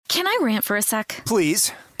Can I rant for a sec?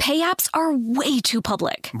 Please. Pay apps are way too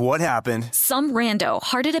public. What happened? Some rando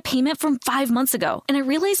hearted a payment from 5 months ago, and I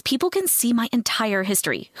realized people can see my entire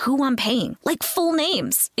history, who I'm paying, like full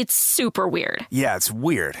names. It's super weird. Yeah, it's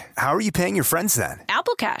weird. How are you paying your friends then?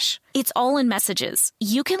 Apple Cash. It's all in messages.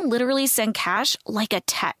 You can literally send cash like a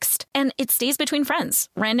text, and it stays between friends.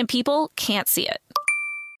 Random people can't see it.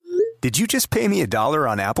 Did you just pay me $1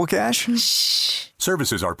 on Apple Cash? Shh.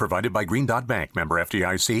 Services are provided by Green Dot Bank. Member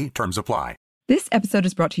FDIC. Terms apply. This episode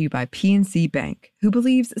is brought to you by PNC Bank, who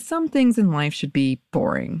believes some things in life should be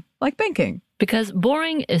boring, like banking. Because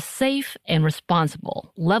boring is safe and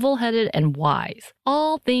responsible, level-headed and wise.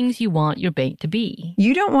 All things you want your bank to be.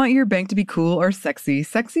 You don't want your bank to be cool or sexy.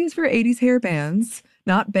 Sexy is for 80s hair bands,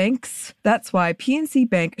 not banks. That's why PNC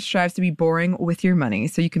Bank strives to be boring with your money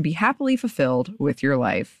so you can be happily fulfilled with your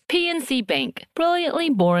life. PNC Bank,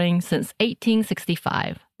 brilliantly boring since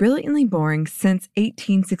 1865. Brilliantly Boring Since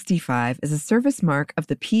 1865 is a service mark of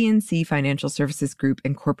the PNC Financial Services Group,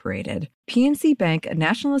 Incorporated. PNC Bank, a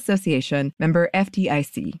National Association, member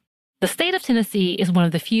FDIC. The state of Tennessee is one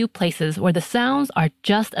of the few places where the sounds are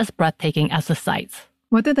just as breathtaking as the sights.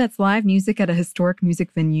 Whether that's live music at a historic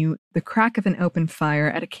music venue, the crack of an open fire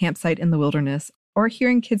at a campsite in the wilderness, or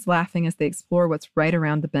hearing kids laughing as they explore what's right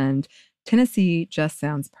around the bend, Tennessee just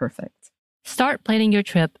sounds perfect. Start planning your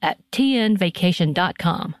trip at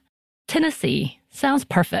tnvacation.com. Tennessee sounds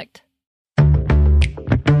perfect.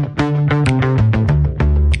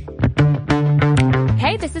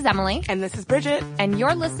 Hey, this is Emily. And this is Bridget. And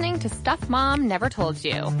you're listening to Stuff Mom Never Told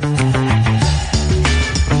You.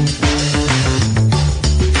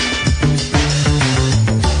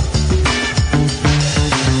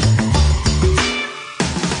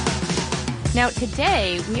 Now,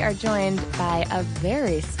 today we are joined by a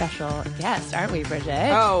very special guest, aren't we,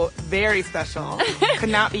 Bridget? Oh, very special. Could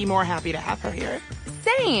not be more happy to have her here.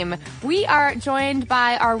 Same. We are joined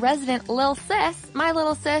by our resident Lil Sis, my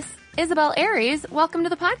little sis, Isabel Aries. Welcome to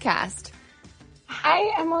the podcast.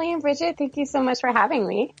 Hi, Emily and Bridget. Thank you so much for having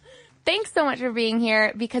me. Thanks so much for being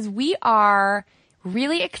here because we are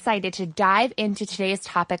really excited to dive into today's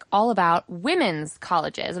topic all about women's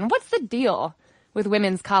colleges. And what's the deal with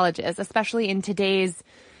women's colleges, especially in today's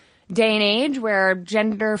day and age where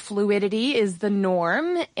gender fluidity is the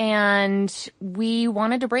norm? And we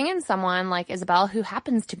wanted to bring in someone like Isabel, who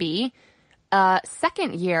happens to be a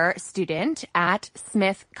second-year student at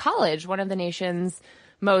Smith College, one of the nation's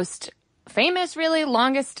most famous, really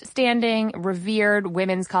longest-standing, revered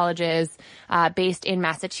women's colleges based in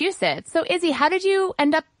Massachusetts. So, Izzy, how did you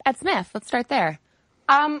end up at Smith? Let's start there.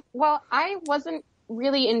 Well, I wasn't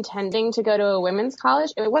really intending to go to a women's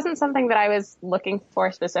college. It wasn't something that I was looking for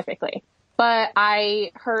specifically, but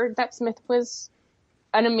I heard that Smith was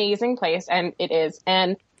an amazing place, and it is,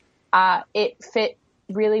 and it fit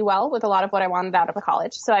really well with a lot of what I wanted out of a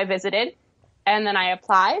college. So I visited, and then I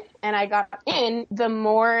applied, and I got in. The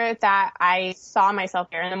more that I saw myself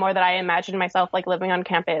here, and the more that I imagined myself like living on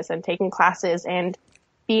campus and taking classes and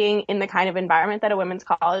being in the kind of environment that a women's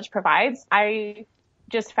college provides, I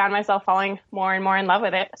just found myself falling more and more in love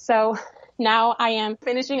with it. So now I am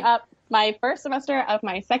finishing up my first semester of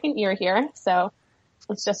my second year here. So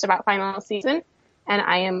it's just about final season, and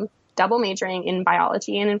I am double majoring in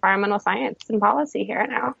biology and environmental science and policy here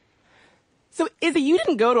now. So, Izzy, you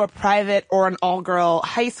didn't go to a private or an all-girl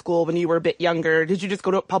high school when you were a bit younger. Did you just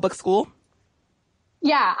go to a public school?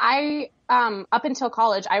 Yeah, up until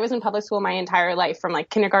college, I was in public school my entire life, from like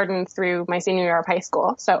kindergarten through my senior year of high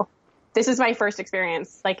school. So this is my first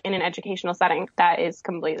experience like in an educational setting that is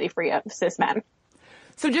completely free of cis men.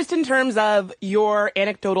 So just in terms of your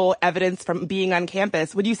anecdotal evidence from being on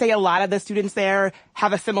campus, would you say a lot of the students there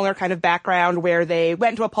have a similar kind of background where they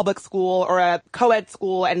went to a public school or a co-ed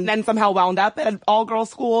school and then somehow wound up at an all-girls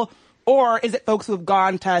school? Or is it folks who have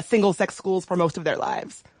gone to single-sex schools for most of their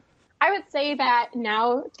lives? I would say that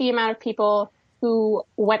now the amount of people who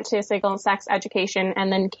went to single-sex education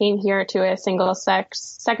and then came here to a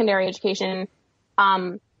single-sex secondary education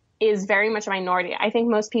is very much a minority. I think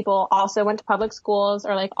most people also went to public schools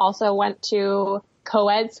or like also went to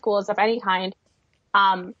co-ed schools of any kind,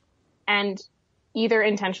 and either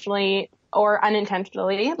intentionally or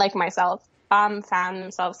unintentionally, like myself, found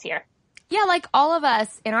themselves here. Yeah, like all of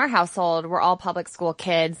us in our household, we're all public school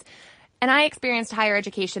kids. And I experienced higher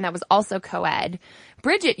education that was also co-ed.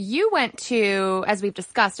 Bridget, you went to, as we've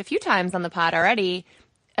discussed a few times on the pod already,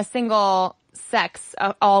 a single-sex,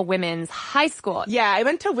 all-women's high school. Yeah, I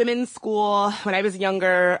went to women's school when I was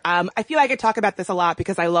younger. I feel like I talk about this a lot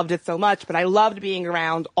because I loved it so much, but I loved being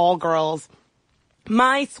around all girls.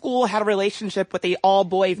 My school had a relationship with a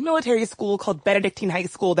all-boys military school called Benedictine High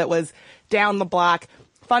School that was down the block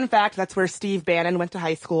fun fact, that's where Steve Bannon went to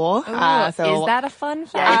high school. Is that a fun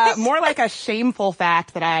fact? More like a shameful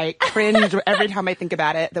fact that I cringe every time I think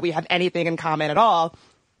about it, that we have anything in common at all.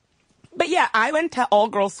 But yeah, I went to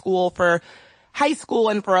all-girls school for high school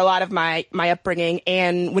and for a lot of my upbringing.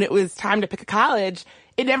 And when it was time to pick a college,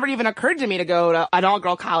 it never even occurred to me to go to an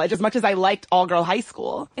all-girl college as much as I liked all-girl high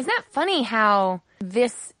school. Isn't that funny how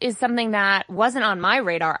this is something that wasn't on my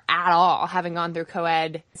radar at all, having gone through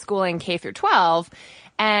co-ed schooling K through 12.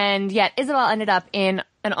 And yet Isabel ended up in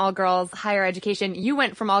an all-girls higher education. You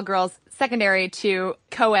went from all-girls secondary to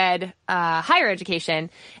co-ed higher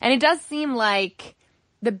education. And it does seem like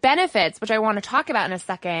the benefits, which I want to talk about in a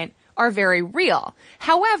second, are very real.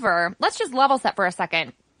 However, let's just level set for a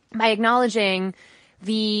second by acknowledging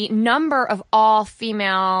the number of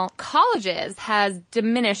all-female colleges has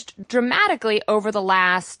diminished dramatically over the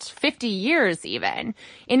last 50 years even.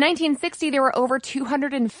 In 1960, there were over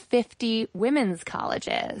 250 women's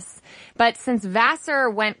colleges. But since Vassar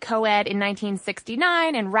went co-ed in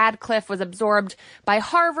 1969 and Radcliffe was absorbed by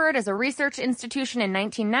Harvard as a research institution in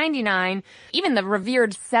 1999, even the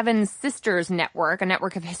revered Seven Sisters Network, a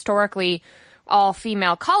network of historically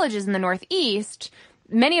all-female colleges in the Northeast,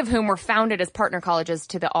 many of whom were founded as partner colleges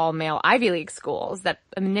to the all-male Ivy League schools that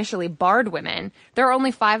initially barred women. There are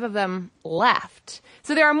only 5 of them left.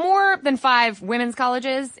 So there are more than 5 women's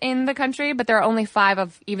colleges in the country, but there are only 5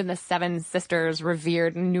 of even the Seven Sisters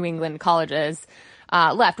revered New England colleges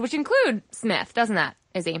left, which include Smith, doesn't that,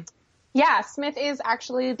 Izzy? Yeah, Smith is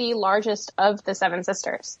actually the largest of the Seven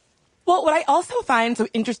Sisters. Well, what I also find so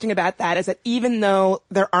interesting about that is that even though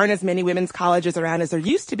there aren't as many women's colleges around as there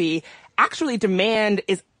used to be, actually demand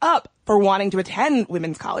is up for wanting to attend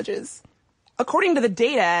women's colleges. According to the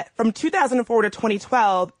data, from 2004 to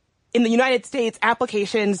 2012, in the United States,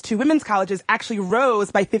 applications to women's colleges actually rose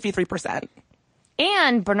by 53%.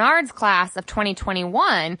 And Bernard's class of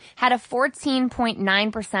 2021 had a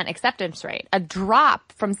 14.9% acceptance rate, a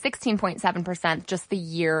drop from 16.7% just the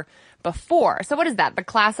year before. So what is that? The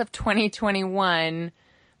class of 2021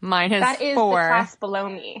 minus 4. That is the class below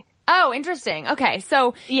me. Oh, interesting. Okay.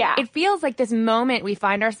 So yeah, it feels like this moment we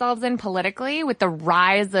find ourselves in politically with the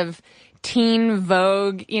rise of teen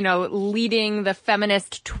Vogue, leading the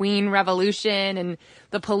feminist tween revolution and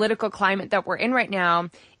the political climate that we're in right now.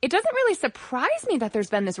 It doesn't really surprise me that there's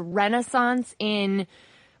been this renaissance in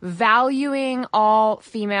valuing all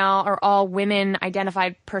female or all women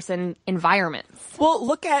identified person environments. Well,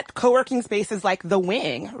 look at co-working spaces like The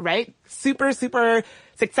Wing, right? Super, super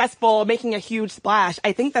successful, making a huge splash.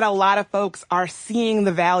 I think that a lot of folks are seeing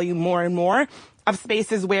the value more and more of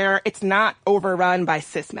spaces where it's not overrun by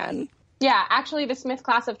cis men. Yeah, actually the Smith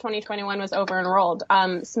class of 2021 was over-enrolled.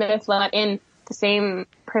 Smith let in the same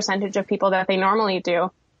percentage of people that they normally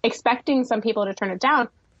do, expecting some people to turn it down,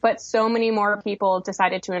 but so many more people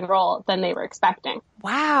decided to enroll than they were expecting.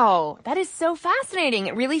 Wow, that is so fascinating.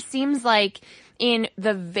 It really seems like in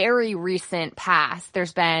the very recent past,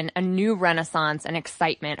 there's been a new renaissance and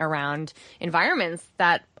excitement around environments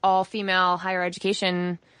that all female higher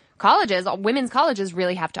education colleges, women's colleges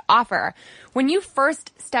really have to offer. When you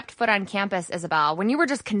first stepped foot on campus, Isabel, when you were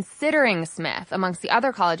just considering Smith amongst the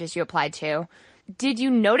other colleges you applied to, did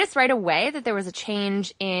you notice right away that there was a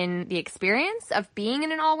change in the experience of being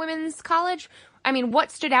in an all-women's college? I mean,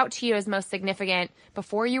 what stood out to you as most significant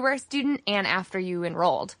before you were a student and after you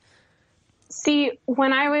enrolled? See,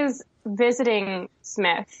 when I was visiting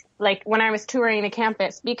Smith, like when I was touring the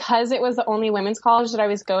campus, because it was the only women's college that I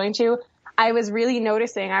was going to, I was really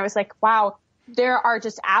noticing, I was like, wow, there are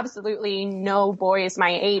just absolutely no boys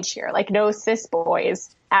my age here, like no cis boys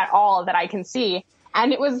at all that I can see.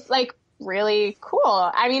 And it was like really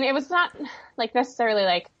cool. I mean, it was not like necessarily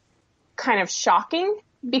like kind of shocking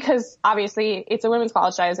because obviously it's a women's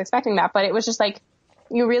college. So I was expecting that, but it was just like,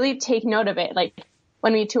 you really take note of it. Like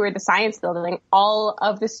when we toured the science building, all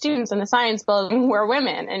of the students in the science building were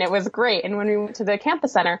women and it was great. And when we went to the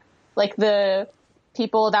campus center, like the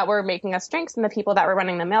people that were making us drinks and the people that were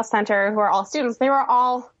running the mail center who are all students, they were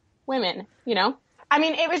all women, I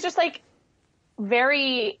mean, it was just like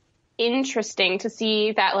very interesting to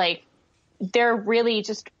see that like there really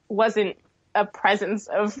just wasn't a presence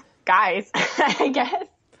of guys, I guess.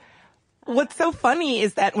 What's so funny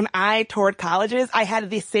is that when I toured colleges, I had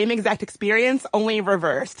the same exact experience, only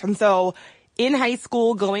reversed. And so in high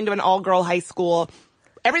school, going to an all-girl high school,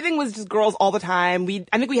 everything was just girls all the time.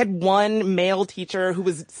 I think we had one male teacher who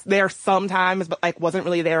was there sometimes, but like wasn't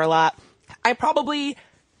really there a lot. I probably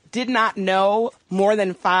did not know more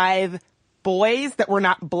than 5 boys that were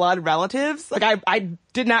not blood relatives. Like I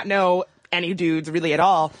did not know any dudes really at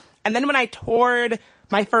all. And then when I toured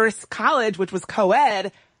my first college, which was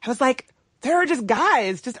co-ed, I was like, there are just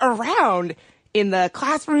guys just around in the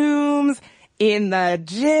classrooms, in the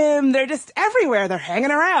gym. They're just everywhere. They're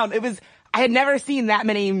hanging around. I had never seen that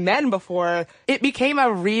many men before. It became a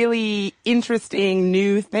really interesting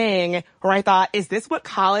new thing where I thought, is this what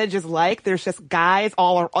college is like? There's just guys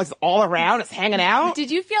all around, just hanging out.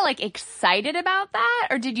 Did you feel like excited about that,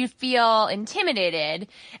 or did you feel intimidated?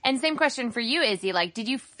 And same question for you, Izzy. Like, did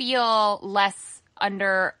you feel less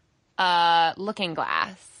under looking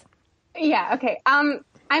glass? Yeah. Okay.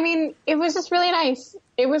 I mean, it was just really nice.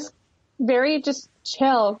 It was very just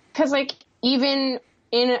chill because, like, even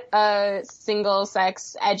in a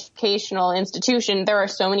single-sex educational institution, there are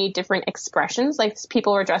so many different expressions. Like,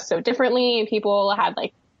 people were dressed so differently, and people had,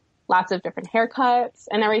 like, lots of different haircuts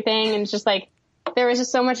and everything. And it's just, like, there was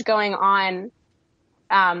just so much going on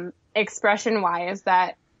expression-wise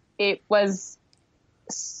that it was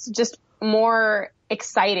just more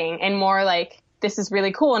exciting and more, like, this is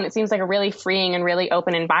really cool. And it seems like a really freeing and really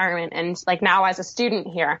open environment. And, like, now as a student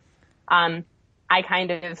here, I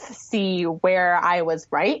kind of see where I was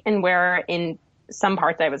right and where in some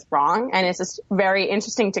parts I was wrong. And it's just very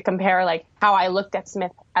interesting to compare, like, how I looked at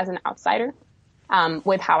Smith as an outsider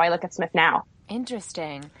with how I look at Smith now.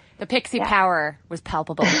 Interesting. The pixie power was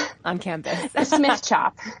palpable on campus. The Smith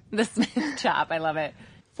chop. The Smith chop. I love it.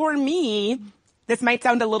 For me, this might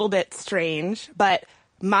sound a little bit strange, but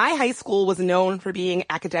my high school was known for being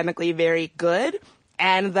academically very good.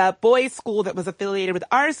 And the boys' school that was affiliated with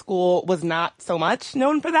our school was not so much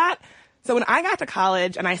known for that. So when I got to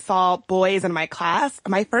college and I saw boys in my class,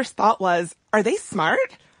 my first thought was, are they smart?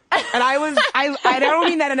 And I don't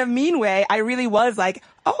mean that in a mean way. I really was like,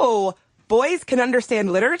 oh, boys can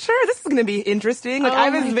understand literature? This is going to be interesting. Like, I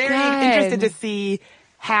was very interested to see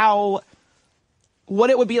what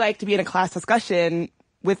it would be like to be in a class discussion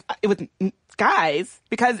with guys,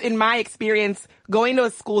 because in my experience, going to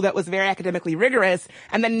a school that was very academically rigorous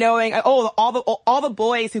and then knowing, all the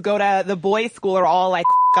boys who go to the boys' school are all like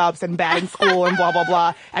ups and bad in school and blah, blah,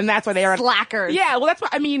 blah. And that's why they are slackers. Yeah. Well, that's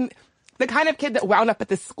what I mean. The kind of kid that wound up at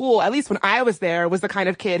this school, at least when I was there, was the kind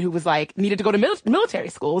of kid who was like, needed to go to military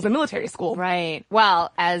school. It was a military school. Right.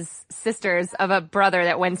 Well, as sisters of a brother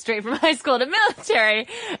that went straight from high school to military,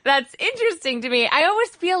 that's interesting to me. I always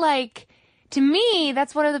feel like, to me,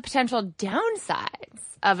 that's one of the potential downsides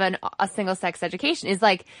of a single-sex education is,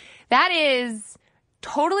 like, that is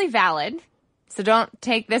totally valid. So don't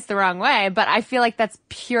take this the wrong way, but I feel like that's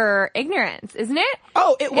pure ignorance, isn't it?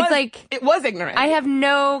 Oh, it was ignorant. I have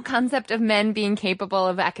no concept of men being capable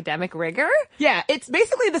of academic rigor. Yeah, it's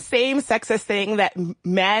basically the same sexist thing that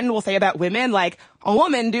men will say about women, like, a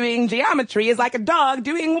woman doing geometry is like a dog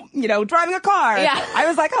doing, driving a car. Yeah. I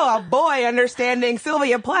was like, oh, a boy understanding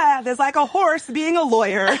Sylvia Plath is like a horse being a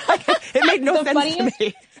lawyer. Like, it made no sense to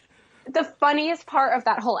me. The funniest part of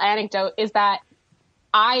that whole anecdote is that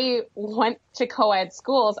I went to co-ed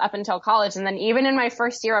schools up until college. And then even in my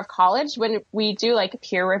first year of college, when we do like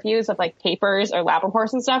peer reviews of like papers or lab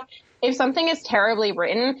reports and stuff, if something is terribly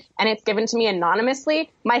written and it's given to me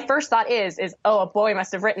anonymously, my first thought is, oh, a boy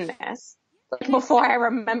must have written this, like, before I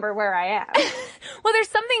remember where I am. Well, there's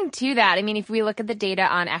something to that. I mean, if we look at the data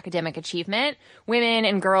on academic achievement, women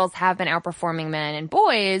and girls have been outperforming men and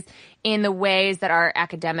boys in the ways that our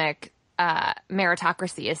academic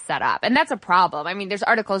meritocracy is set up. And that's a problem. I mean, there's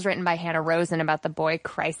articles written by Hannah Rosen about the boy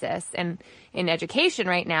crisis in education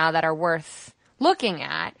right now that are worth looking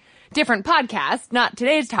at. Different podcast, not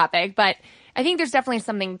today's topic, but I think there's definitely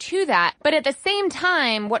something to that. But at the same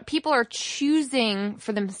time, what people are choosing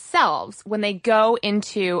for themselves when they go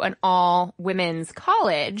into an all-women's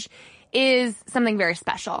college is something very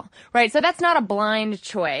special, right? So that's not a blind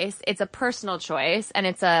choice. It's a personal choice, and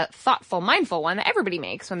it's a thoughtful, mindful one that everybody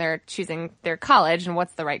makes when they're choosing their college and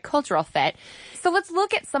what's the right cultural fit. So let's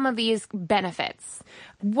look at some of these benefits.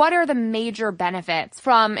 What are the major benefits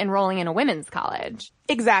from enrolling in a women's college?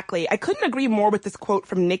 Exactly. I couldn't agree more with this quote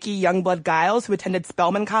from Nikki Youngblood Giles, who attended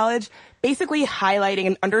Spelman College, basically highlighting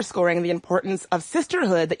and underscoring the importance of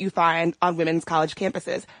sisterhood that you find on women's college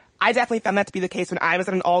campuses. I definitely found that to be the case when I was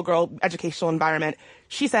in an all-girl educational environment.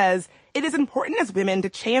 She says, it is important as women to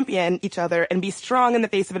champion each other and be strong in the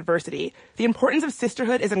face of adversity. The importance of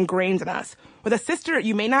sisterhood is ingrained in us. With a sister,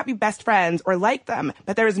 you may not be best friends or like them,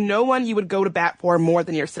 but there is no one you would go to bat for more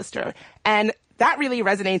than your sister. And that really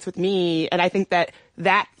resonates with me. And I think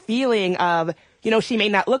that feeling of, she may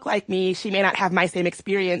not look like me, she may not have my same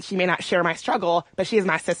experience, she may not share my struggle, but she is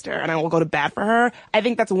my sister and I will go to bat for her. I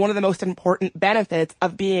think that's one of the most important benefits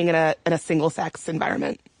of being in a single-sex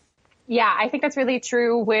environment. Yeah, I think that's really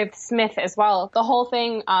true with Smith as well. The whole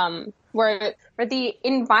thing where the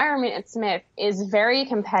environment at Smith is very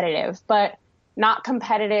competitive, but not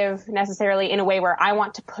competitive necessarily in a way where I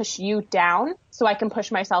want to push you down so I can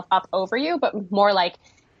push myself up over you, but more like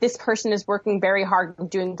this person is working very hard and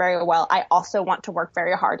doing very well. I also want to work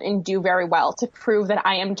very hard and do very well to prove that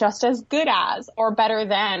I am just as good as or better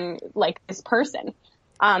than like this person.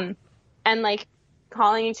 And like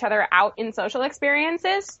calling each other out in social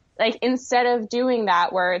experiences, like instead of doing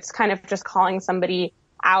that where it's kind of just calling somebody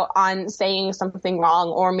out on saying something wrong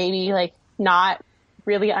or maybe like not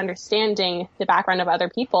really understanding the background of other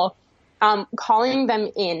people, calling them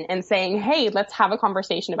in and saying, hey, let's have a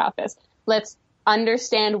conversation about this. Let's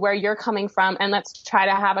understand where you're coming from and let's try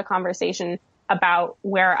to have a conversation about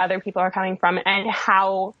where other people are coming from and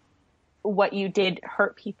how what you did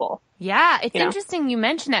hurt people. Yeah, it's interesting you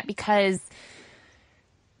mention that because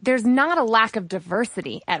there's not a lack of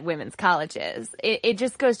diversity at women's colleges. It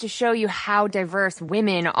just goes to show you how diverse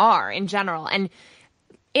women are in general. And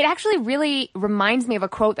it actually really reminds me of a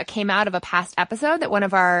quote that came out of a past episode that one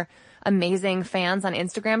of our amazing fans on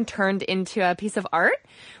Instagram turned into a piece of art,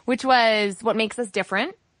 which was, what makes us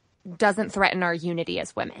different doesn't threaten our unity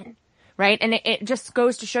as women, right? And it just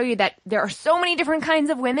goes to show you that there are so many different kinds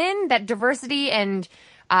of women, that diversity and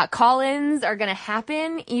call-ins are going to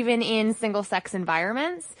happen even in single-sex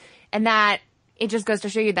environments, and that it just goes to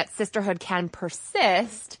show you that sisterhood can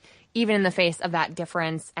persist even in the face of that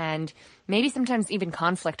difference and maybe sometimes even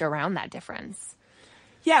conflict around that difference.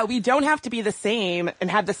 Yeah, we don't have to be the same and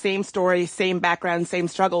have the same story, same background, same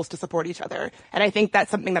struggles to support each other. And I think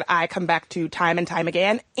that's something that I come back to time and time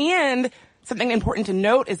again. And something important to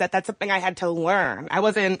note is that that's something I had to learn. I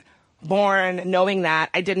wasn't born knowing that.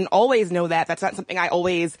 I didn't always know that. That's not something I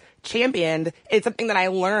always championed. It's something that I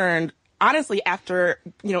learned, honestly, after,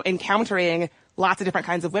 encountering lots of different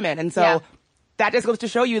kinds of women. And so that just goes to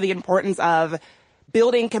show you the importance of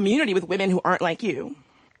building community with women who aren't like you.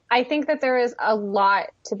 I think that there is a lot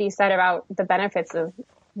to be said about the benefits of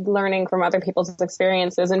learning from other people's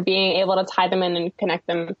experiences and being able to tie them in and connect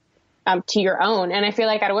them to your own. And I feel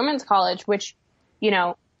like at a women's college, which,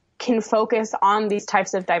 can focus on these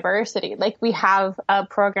types of diversity, like we have a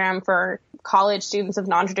program for college students of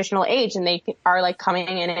non-traditional age, and they are like coming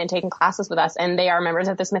in and taking classes with us, and they are members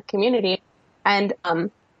of the Smith community. And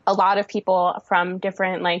a lot of people from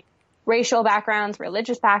different like racial backgrounds,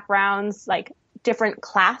 religious backgrounds, like different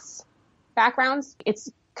class backgrounds,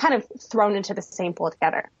 it's kind of thrown into the same pool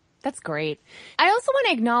together. That's great. I also want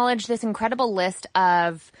to acknowledge this incredible list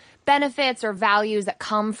of benefits or values that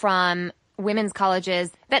come from women's colleges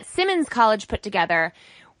that Simmons College put together,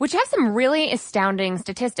 which has some really astounding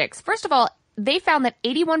statistics. First of all, they found that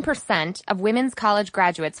 81% of women's college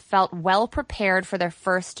graduates felt well prepared for their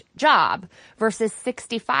first job versus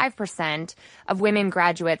 65% of women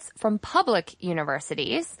graduates from public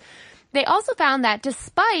universities. They also found that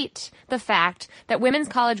despite the fact that women's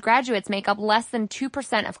college graduates make up less than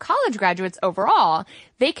 2% of college graduates overall,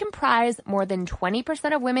 they comprise more than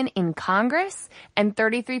 20% of women in Congress and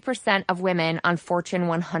 33% of women on Fortune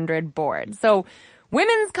 100 boards. So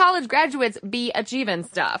women's college graduates be achieving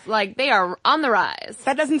stuff. Like, they are on the rise.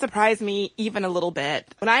 That doesn't surprise me even a little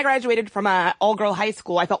bit. When I graduated from an all-girl high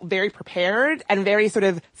school, I felt very prepared and very sort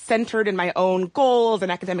of centered in my own goals and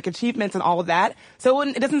academic achievements and all of that. So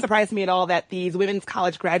it doesn't surprise me at all that these women's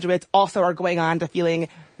college graduates also are going on to feeling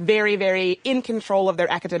very, very in control of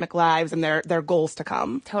their academic lives and their goals to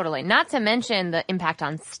come. Totally. Not to mention the impact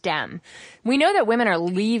on STEM. We know that women are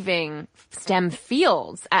leaving STEM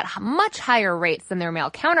fields at much higher rates than their male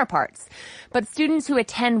counterparts. But students who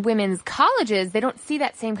attend women's colleges, they don't see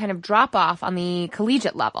that same kind of drop-off on the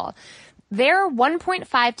collegiate level. They're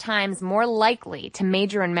 1.5 times more likely to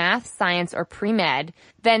major in math, science, or pre-med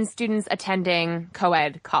than students attending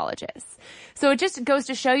co-ed colleges. So it just goes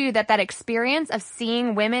to show you that experience of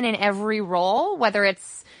seeing women in every role, whether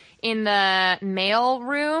it's in the mail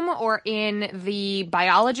room or in the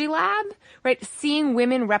biology lab, right? Seeing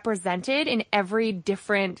women represented in every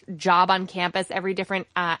different job on campus, every different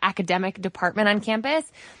academic department on campus.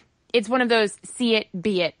 It's one of those see it,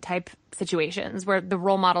 be it type situations where the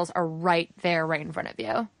role models are right there, right in front of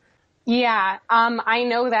you. Yeah. I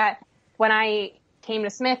know that when I came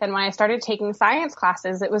to Smith and when I started taking science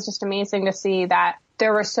classes, it was just amazing to see that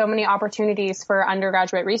there were so many opportunities for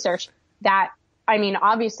undergraduate research that, I mean,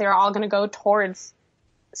 obviously are all going to go towards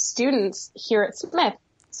students here at Smith.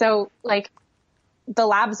 So like the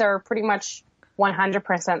labs are pretty much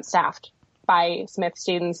 100% staffed by Smith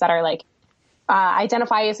students that are like,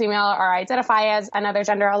 identify as female or identify as another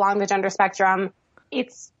gender along the gender spectrum.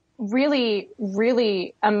 It's really,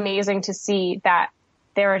 really amazing to see that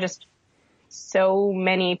there are just so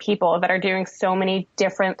many people that are doing so many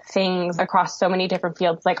different things across so many different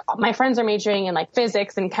fields. Like my friends are majoring in like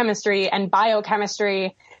physics and chemistry and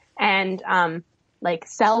biochemistry and like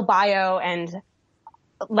cell bio and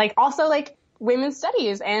like also like women's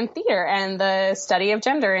studies and theater and the study of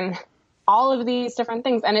gender and all of these different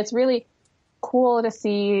things. And it's really cool to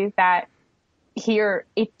see that here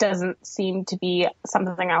it doesn't seem to be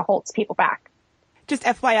something that holds people back. Just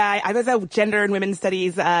FYI, I was a gender and women's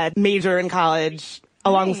studies major in college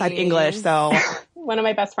alongside English, so... One of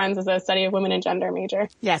my best friends is a study of women and gender major.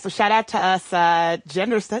 Yeah, so shout out to us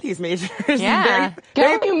gender studies majors. Yeah.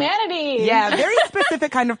 Go humanities! Yeah, very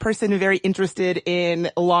specific kind of person, very interested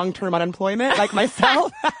in long-term unemployment, like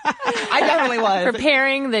myself. I definitely was.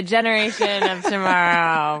 Preparing the generation of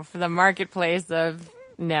tomorrow for the marketplace of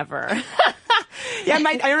never. Yeah,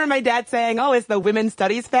 I remember my dad saying, "Oh, is the women's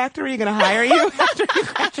studies factory going to hire you after you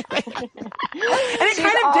graduate?" And it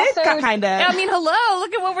kind of did. I mean, hello,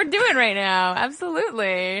 look at what we're doing right now.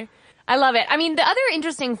 Absolutely. I love it. I mean, the other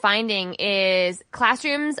interesting finding is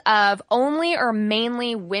classrooms of only or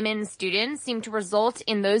mainly women students seem to result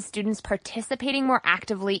in those students participating more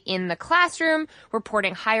actively in the classroom,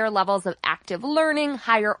 reporting higher levels of active learning,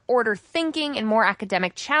 higher order thinking, and more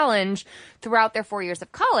academic challenge throughout their 4 years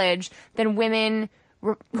of college than women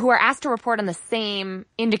who are asked to report on the same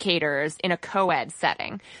indicators in a co-ed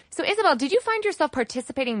setting. So, Isabel, did you find yourself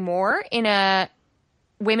participating more in a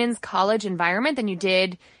women's college environment than you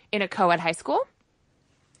did in a co-ed high school?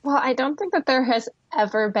 Well, I don't think that there has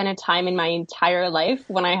ever been a time in my entire life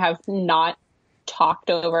when I have not talked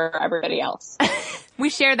over everybody else. We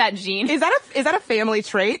share that gene. Is that a family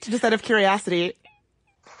trait? Just out of curiosity.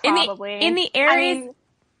 Probably. In the Aries...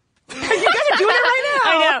 You guys are doing it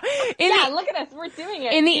right now. I know. Look at us. We're doing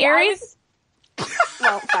it. In the Aries...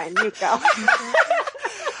 Well, fine. You go.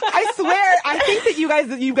 I swear, I think that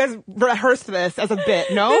you guys rehearsed this as a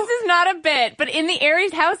bit, no? This is not a bit, but in the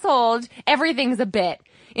Aries household, everything's a bit.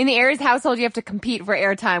 In the Aries household, you have to compete for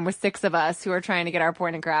airtime with 6 of us who are trying to get our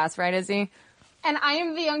point across, right, Izzy? And I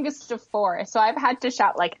am the youngest of 4, so I've had to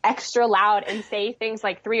shout like extra loud and say things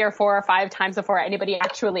like 3 or 4 or 5 times before anybody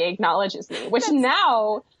actually acknowledges me, which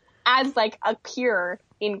now, as like a peer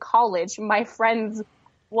in college, my friends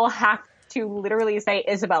will have to literally say,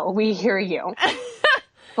 "Isabel, we hear you,"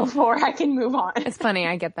 before I can move on. It's funny.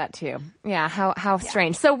 I get that too. Yeah. How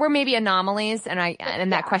strange. So we're maybe anomalies, and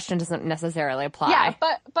that question doesn't necessarily apply. Yeah,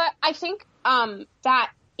 but I think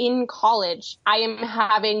that in college, I am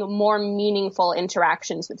having more meaningful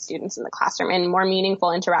interactions with students in the classroom and more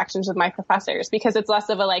meaningful interactions with my professors, because it's less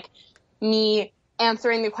of a like me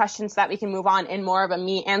answering the question so that we can move on, and more of a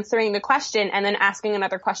me answering the question and then asking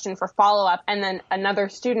another question for follow-up, and then another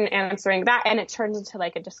student answering that, and it turns into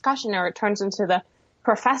like a discussion, or it turns into the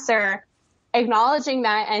professor acknowledging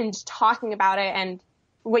that and talking about it. And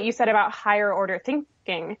what you said about higher order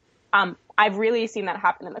thinking, I've really seen that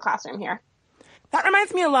happen in the classroom here. That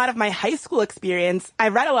reminds me a lot of my high school experience. I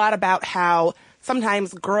read a lot about how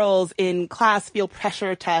sometimes girls in class feel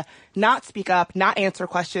pressure to not speak up, not answer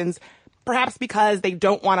questions, perhaps because they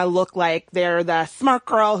don't want to look like they're the smart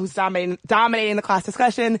girl who's dominating the class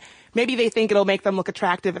discussion. Maybe they think it'll make them look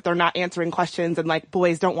attractive if they're not answering questions, and like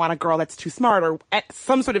boys don't want a girl that's too smart, or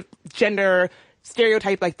some sort of gender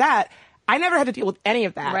stereotype like that. I never had to deal with any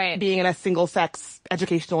of that being in a single-sex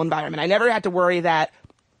educational environment. I never had to worry that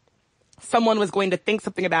someone was going to think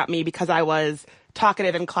something about me because I was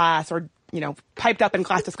talkative in class or, piped up in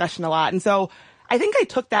class discussion a lot. And so I think I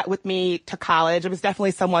took that with me to college. I was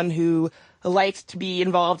definitely someone who liked to be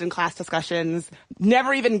involved in class discussions,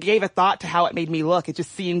 never even gave a thought to how it made me look. It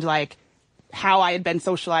just seemed like how I had been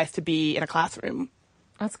socialized to be in a classroom.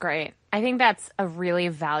 That's great. I think that's a really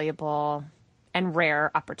valuable and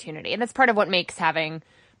rare opportunity. And that's part of what makes having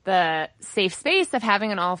the safe space of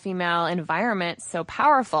having an all-female environment so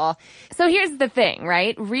powerful. So here's the thing,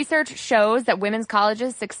 right? Research shows that women's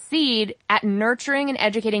colleges succeed at nurturing and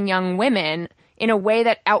educating young women in a way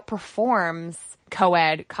that outperforms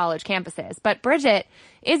co-ed college campuses. But Bridget,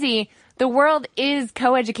 Izzy, the world is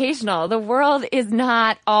co-educational. The world is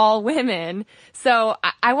not all women. So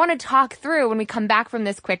I want to talk through, when we come back from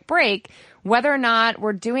this quick break, whether or not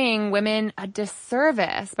we're doing women a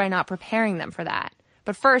disservice by not preparing them for that.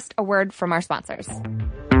 But first, a word from our sponsors.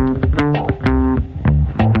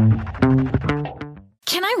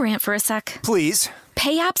 Can I rant for a sec? Please.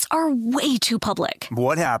 Pay apps are way too public.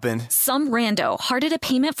 What happened? Some rando hearted a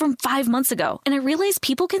payment from 5 months ago, and I realized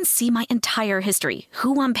people can see my entire history,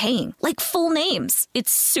 who I'm paying, like full names.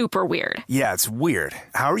 It's super weird. Yeah, it's weird.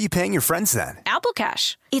 How are you paying your friends then? Apple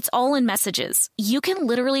Cash. It's all in messages. You can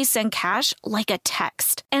literally send cash like a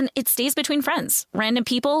text, and it stays between friends. Random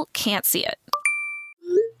people can't see it.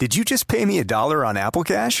 Did you just pay me $1 on Apple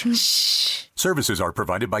Cash? Shh. Services are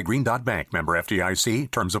provided by Green Dot Bank, member FDIC.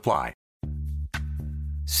 Terms apply.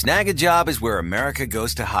 Snag a Job is where America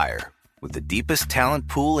goes to hire, with the deepest talent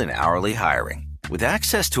pool in hourly hiring. With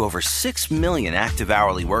access to over 6 million active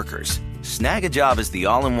hourly workers, Snag a Job is the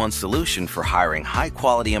all-in-one solution for hiring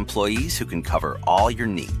high-quality employees who can cover all your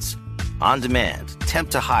needs. On demand, temp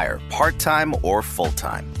to hire, part-time or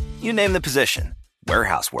full-time. You name the position.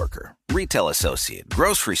 Warehouse worker, retail associate,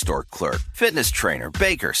 grocery store clerk, fitness trainer,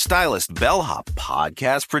 baker, stylist, bellhop,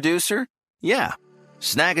 podcast producer. Yeah,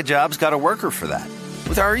 Snag a Job's got a worker for that.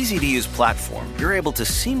 With our easy-to-use platform, you're able to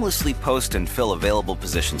seamlessly post and fill available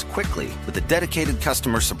positions quickly with a dedicated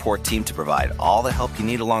customer support team to provide all the help you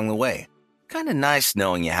need along the way. Kind of nice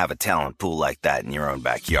knowing you have a talent pool like that in your own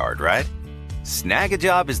backyard, right? Snag a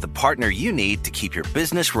Job is the partner you need to keep your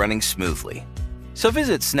business running smoothly. So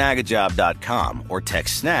visit snagajob.com or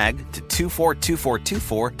text snag to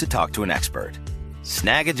 242424 to talk to an expert.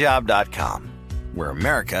 Snagajob.com, where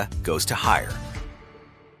America goes to hire.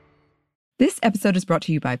 This episode is brought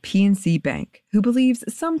to you by PNC Bank, who believes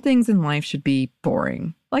some things in life should be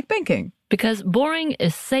boring, like banking. Because boring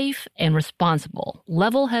is safe and responsible,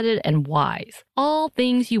 level-headed and wise. All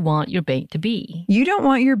things you want your bank to be. You don't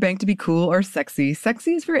want your bank to be cool or sexy.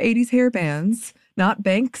 Sexy is for 80s hair bands, not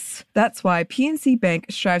banks. That's why PNC Bank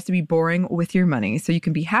strives to be boring with your money so you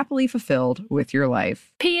can be happily fulfilled with your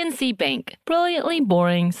life. PNC Bank, brilliantly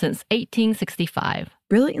boring since 1865.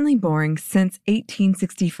 Brilliantly Boring Since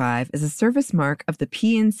 1865 is a service mark of the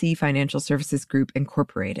PNC Financial Services Group,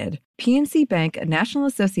 Incorporated. PNC Bank, a National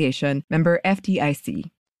Association, member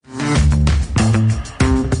FDIC.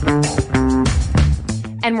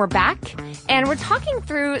 And we're back, and we're talking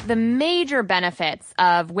through the major benefits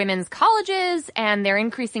of women's colleges and their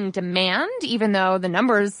increasing demand, even though the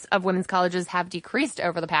numbers of women's colleges have decreased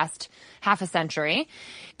over the past half a century.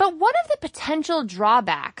 But one of the potential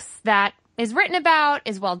drawbacks that is written about,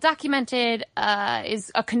 is well documented,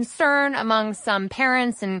 is a concern among some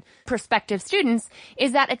parents and prospective students,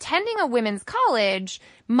 is that attending a women's college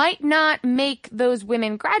might not make those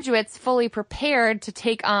women graduates fully prepared to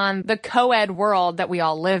take on the co-ed world that we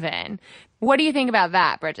all live in. What do you think about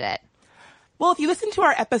that, Bridget? Well, if you listen to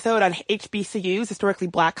our episode on HBCUs, historically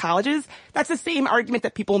black colleges, that's the same argument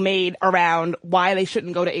that people made around why they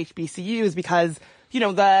shouldn't go to HBCUs because, you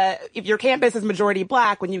know, if your campus is majority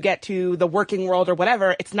black, when you get to the working world or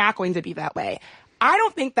whatever, it's not going to be that way. I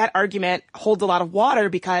don't think that argument holds a lot of water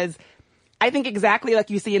because I think exactly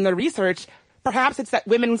like you see in the research, perhaps it's that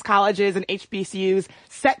women's colleges and HBCUs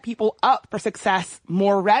set people up for success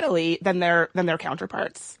more readily than their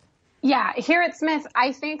counterparts. Yeah, here at Smith,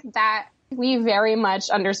 I think that we very much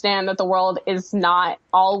understand that the world is not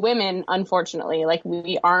all women, unfortunately. Like,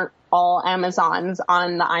 we aren't all Amazons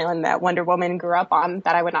on the island that Wonder Woman grew up on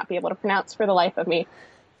that I would not be able to pronounce for the life of me.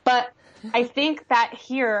 But I think that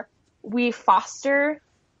here we foster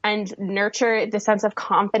and nurture the sense of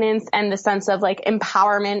confidence and the sense of like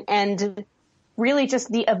empowerment and really just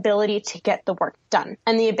the ability to get the work done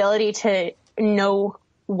and the ability to know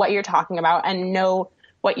what you're talking about and know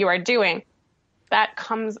what you are doing. That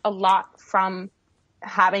comes a lot from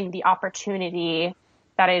having the opportunity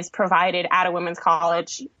that is provided at a women's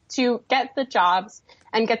college to get the jobs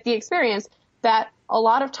and get the experience that a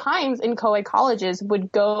lot of times in co-ed colleges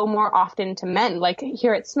would go more often to men. Like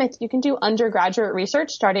here at Smith, you can do undergraduate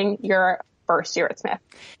research starting your first year at Smith.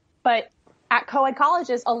 But at co-ed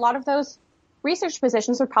colleges, a lot of those research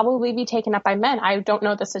positions would probably be taken up by men. I don't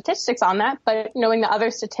know the statistics on that, but knowing the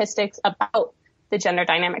other statistics about the gender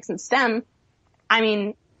dynamics in STEM, I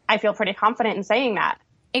mean, I feel pretty confident in saying that.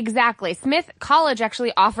 Exactly. Smith College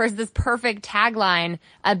actually offers this perfect tagline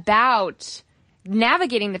about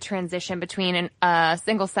navigating the transition between a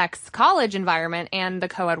single-sex college environment and the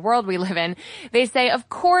co-ed world we live in. They say, of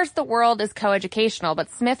course, the world is co-educational, but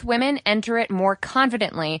Smith women enter it more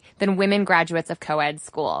confidently than women graduates of co-ed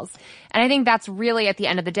schools. And I think that's really, at the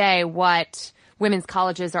end of the day, what women's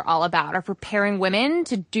colleges are all about, are preparing women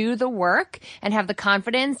to do the work and have the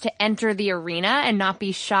confidence to enter the arena and not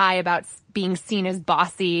be shy about being seen as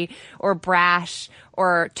bossy or brash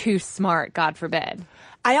or too smart, God forbid.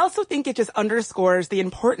 I also think it just underscores the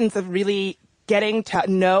importance of really getting to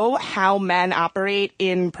know how men operate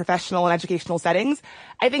in professional and educational settings.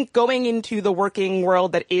 I think going into the working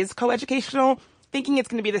world that is coeducational thinking it's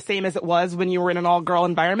going to be the same as it was when you were in an all-girl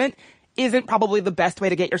environment isn't probably the best way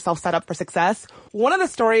to get yourself set up for success. One of the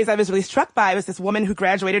stories I was really struck by was this woman who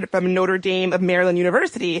graduated from Notre Dame of Maryland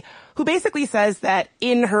University, who basically says that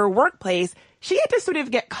in her workplace, she had to sort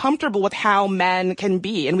of get comfortable with how men can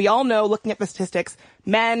be. And we all know, looking at the statistics,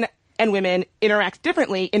 men and women interact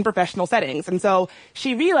differently in professional settings. And so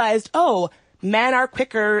she realized, men are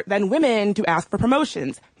quicker than women to ask for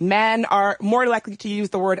promotions. Men are more likely to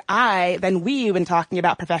use the word I than we when talking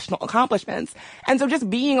about professional accomplishments. And so just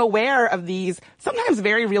being aware of these sometimes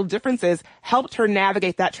very real differences helped her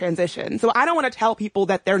navigate that transition. So I don't want to tell people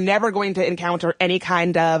that they're never going to encounter any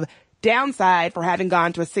kind of downside for having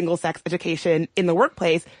gone to a single-sex education in the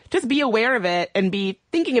workplace. Just be aware of it and be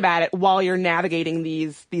thinking about it while you're navigating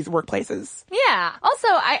these workplaces. Yeah. Also,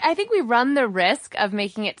 I think we run the risk of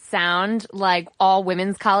making it sound like all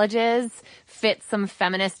women's colleges fit some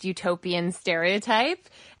feminist utopian stereotype.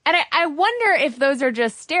 And I wonder if those are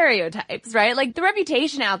just stereotypes, right? Like the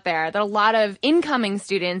reputation out there that a lot of incoming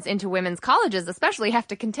students into women's colleges especially have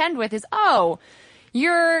to contend with is,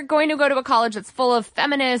 you're going to go to a college that's full of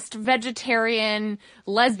feminist, vegetarian,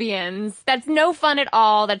 lesbians. That's no fun at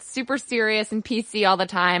all. That's super serious and PC all the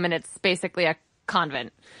time. And it's basically a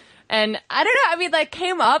convent. And I don't know. I mean,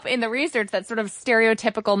 came up in the research, that sort of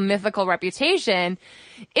stereotypical, mythical reputation.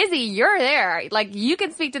 Izzy, you're there. You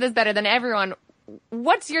can speak to this better than everyone.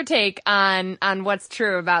 What's your take on what's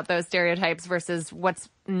true about those stereotypes versus what's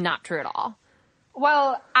not true at all?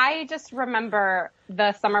 Well, I just remember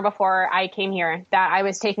the summer before I came here that I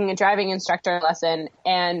was taking a driving instructor lesson,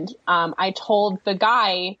 and I told the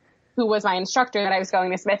guy who was my instructor that I was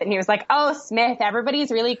going to Smith, and he was like, "Oh, Smith,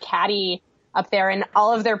 everybody's really catty up there, and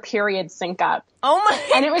all of their periods sync up." Oh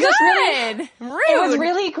my! And it was God. just really rude. It was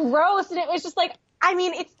really gross, and it was just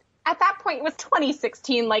it's at that point it was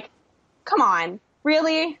 2016. Come on,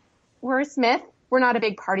 really? We're Smith. We're not a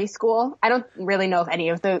big party school. I don't really know if any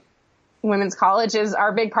of the women's colleges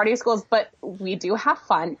are big party schools, but we do have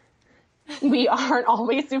fun. We aren't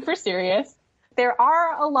always super serious. There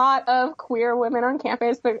are a lot of queer women on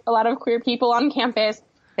campus, a lot of queer people on campus.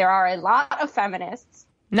 There are a lot of feminists.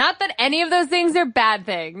 Not that any of those things are bad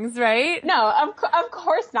things, right? No, of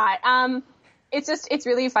course not. It's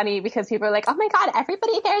really funny because people are like, "Oh my God,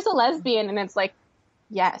 everybody there's a lesbian." And it's like,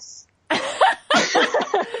 yes.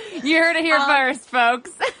 You heard it here first,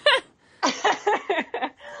 folks.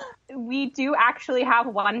 We do actually have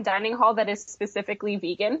one dining hall that is specifically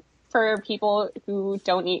vegan for people who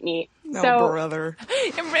don't eat meat. Brother.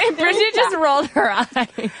 Bridget just rolled her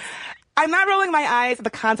eyes. I'm not rolling my eyes at the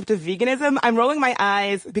concept of veganism. I'm rolling my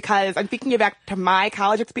eyes because I'm thinking back to my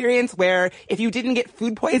college experience where if you didn't get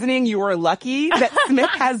food poisoning, you were lucky that Smith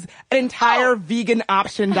has an entire vegan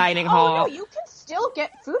option dining hall. Oh, no, you can still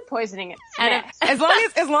get food poisoning at Smith.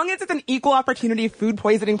 As long as it's an equal opportunity food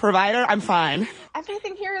poisoning provider, I'm fine.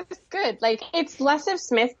 Everything here is good. It's less of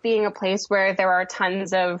Smith being a place where there are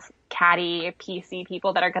tons of catty, PC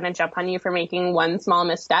people that are going to jump on you for making one small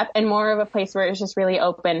misstep, and more of a place where it's just really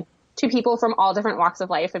open to people from all different walks of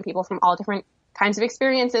life and people from all different kinds of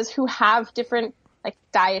experiences who have different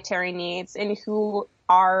dietary needs and who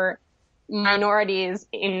are minorities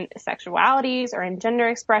in sexualities or in gender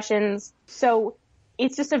expressions. So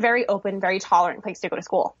it's just a very open, very tolerant place to go to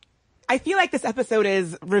school. I feel like this episode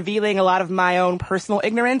is revealing a lot of my own personal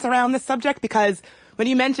ignorance around this subject, because when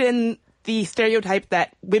you mention the stereotype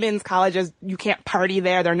that women's colleges, you can't party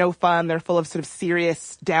there, they're no fun, they're full of sort of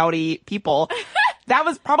serious, dowdy people, that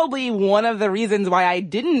was probably one of the reasons why I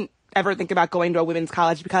didn't ever think about going to a women's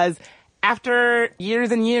college, because after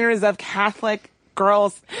years and years of Catholic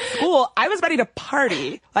girls' school, I was ready to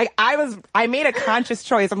party. I made a conscious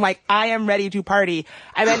choice. I'm like, I am ready to party.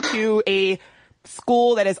 I went to a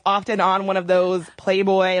school that is often on one of those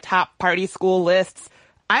Playboy top party school lists.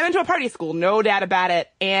 I went to a party school, no doubt about it.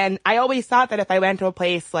 And I always thought that if I went to a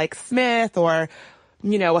place like Smith or,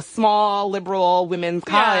 a small liberal women's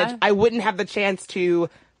college, I wouldn't have the chance to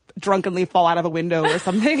drunkenly fall out of a window or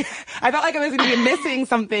something. I felt like I was going to be missing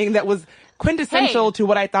something that was quintessential to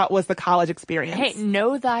what I thought was the college experience. Hey,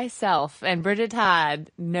 know thyself. And Bridget Todd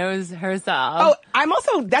knows herself.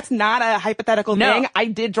 Oh, that's not a hypothetical thing. I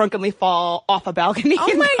did drunkenly fall off a balcony.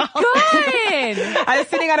 Oh my God. I was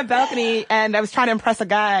sitting on a balcony and I was trying to impress a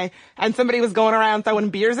guy, and somebody was going around throwing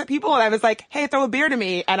beers at people, and I was like, "Hey, throw a beer to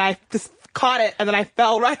me." And I just caught it, and then I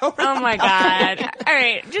fell right over Oh my balcony. God. All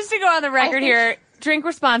right. Just to go on the record here, drink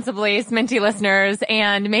responsibly, Sminty listeners,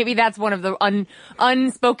 and maybe that's one of the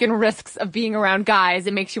unspoken risks of being around guys.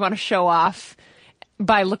 It makes you want to show off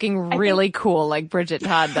by looking really cool like Bridget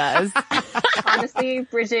Todd does. Honestly,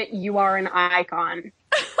 Bridget, you are an icon.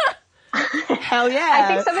 Hell yeah. I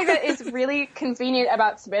think something that is really convenient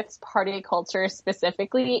about Smith's party culture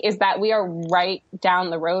specifically is that we are right down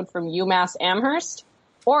the road from UMass Amherst,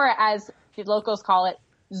 or as the locals call it,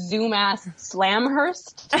 Zoomass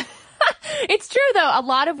Slamhurst. It's true, though. A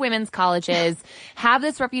lot of women's colleges have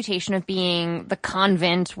this reputation of being the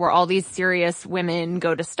convent where all these serious women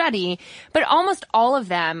go to study, but almost all of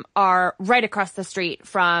them are right across the street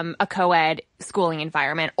from a co-ed schooling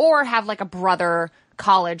environment or have like a brother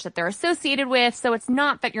college that they're associated with. So it's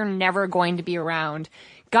not that you're never going to be around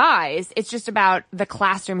guys. It's just about the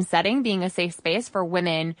classroom setting being a safe space for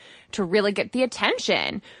women to really get the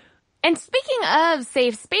attention. And speaking of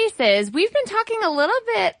safe spaces, we've been talking a little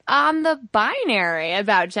bit on the binary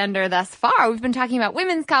about gender thus far. We've been talking about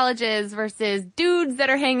women's colleges versus dudes that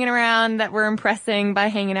are hanging around that we're impressing by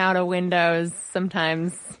hanging out of windows,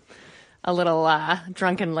 sometimes a little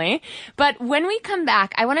drunkenly. But when we come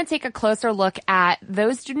back, I want to take a closer look at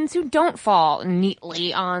those students who don't fall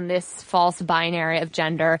neatly on this false binary of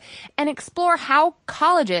gender and explore how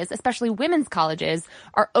colleges, especially women's colleges,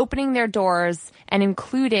 are opening their doors and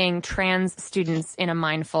including trans students in a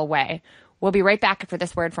mindful way. We'll be right back after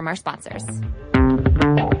this word from our sponsors.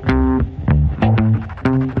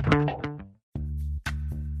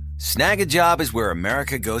 Snag a Job is where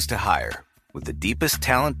America goes to hire, with the deepest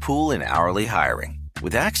talent pool in hourly hiring.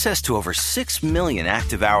 With access to over 6 million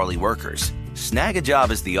active hourly workers, Snag a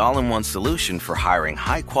Job is the all-in-one solution for hiring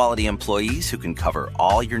high-quality employees who can cover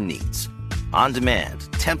all your needs. On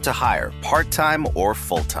demand, temp to hire, part-time or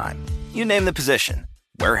full-time. You name the position.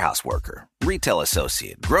 Warehouse worker, retail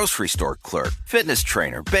associate, grocery store clerk, fitness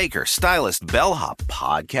trainer, baker, stylist, bellhop,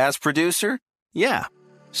 podcast producer. Yeah,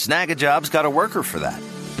 Snag a Job's got a worker for that.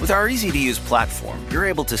 With our easy-to-use platform, you're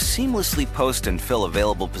able to seamlessly post and fill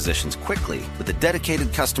available positions quickly with a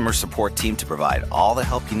dedicated customer support team to provide all the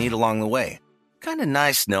help you need along the way. Kind of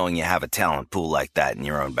nice knowing you have a talent pool like that in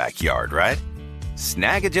your own backyard, right?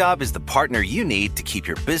 Snag a Job is the partner you need to keep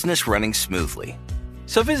your business running smoothly.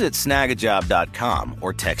 So visit snagajob.com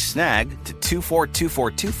or text SNAG to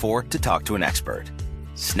 242424 to talk to an expert.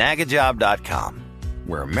 Snagajob.com,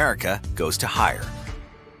 where America goes to hire.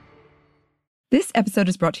 This episode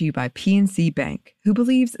is brought to you by PNC Bank, who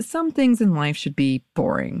believes some things in life should be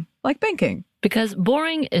boring, like banking. Because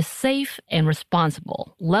boring is safe and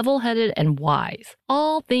responsible, level-headed and wise.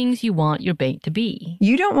 All things you want your bank to be.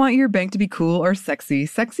 You don't want your bank to be cool or sexy.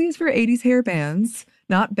 Sexy is for 80s hair bands,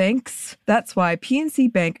 not banks. That's why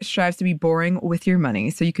PNC Bank strives to be boring with your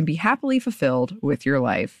money so you can be happily fulfilled with your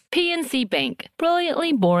life. PNC Bank,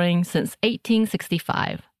 brilliantly boring since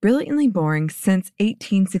 1865. Brilliantly Boring Since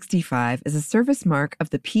 1865 is a service mark of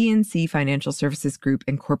the PNC Financial Services Group,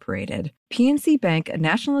 Incorporated. PNC Bank, a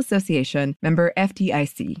National Association, member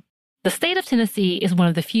FDIC. The state of Tennessee is one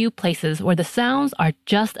of the few places where the sounds are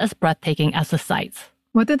just as breathtaking as the sights.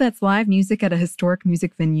 Whether that's live music at a historic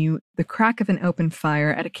music venue, the crack of an open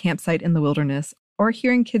fire at a campsite in the wilderness, or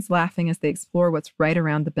hearing kids laughing as they explore what's right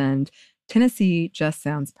around the bend, Tennessee just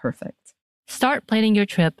sounds perfect. Start planning your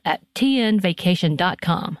trip at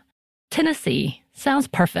tnvacation.com. Tennessee sounds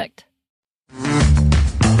perfect.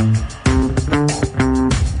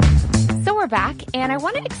 So we're back, and I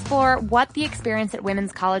want to explore what the experience at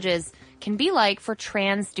women's colleges can be like for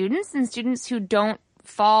trans students and students who don't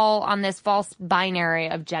fall on this false binary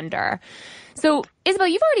of gender. So, Isabel,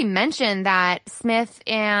 you've already mentioned that Smith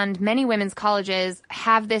and many women's colleges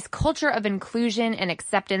have this culture of inclusion and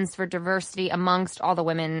acceptance for diversity amongst all the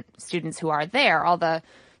women students who are there, all the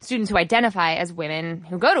students who identify as women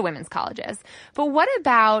who go to women's colleges. But what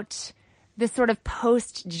about this sort of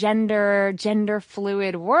post-gender,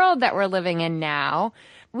 gender-fluid world that we're living in now?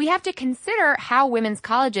 We have to consider how women's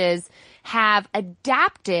colleges have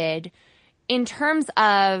adapted in terms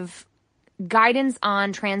of guidance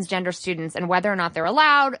on transgender students and whether or not they're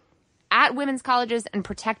allowed at women's colleges and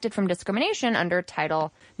protected from discrimination under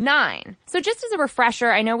Title IX. So just as a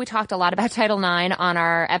refresher, I know we talked a lot about Title IX on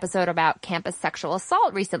our episode about campus sexual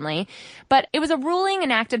assault recently, but it was a ruling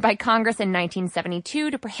enacted by Congress in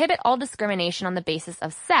 1972 to prohibit all discrimination on the basis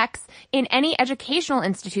of sex in any educational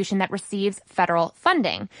institution that receives federal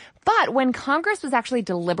funding. But when Congress was actually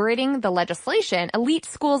deliberating the legislation, elite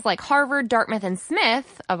schools like Harvard, Dartmouth, and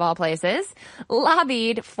Smith, of all places,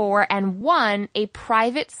 lobbied for and won a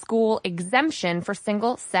private school exemption for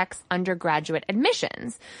single-sex undergraduate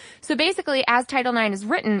admissions. So basically, as Title IX is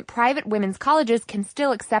written, private women's colleges can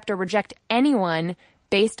still accept or reject anyone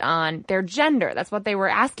based on their gender. That's what they were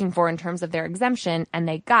asking for in terms of their exemption, and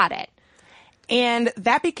they got it. And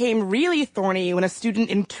that became really thorny when a student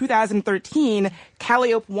in 2013,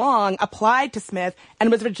 Calliope Wong, applied to Smith and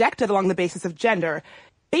was rejected along the basis of gender.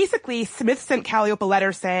 basically, Smith sent Calliope a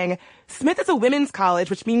letter saying, Smith is a women's college,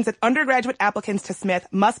 which means that undergraduate applicants to Smith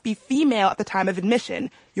must be female at the time of admission.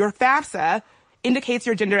 Your FAFSA indicates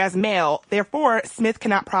your gender as male. Therefore, Smith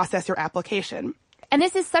cannot process your application. And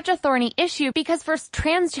this is such a thorny issue because for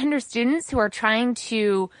transgender students who are trying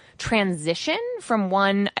to transition from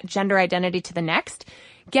one gender identity to the next,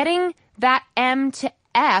 getting that M to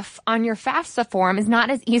F on your FAFSA form is not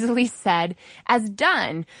as easily said as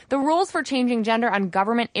done. The rules for changing gender on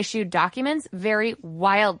government-issued documents vary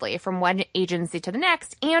wildly from one agency to the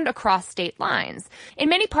next and across state lines. In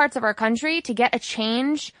many parts of our country, to get a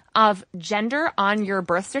change of gender on your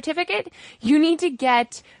birth certificate, you need to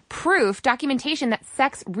get proof, documentation that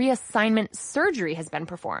sex reassignment surgery has been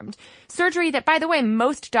performed. Surgery that, by the way,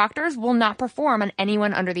 most doctors will not perform on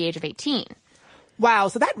anyone under the age of 18. Wow,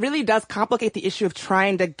 so that really does complicate the issue of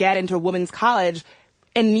trying to get into a women's college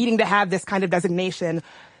and needing to have this kind of designation.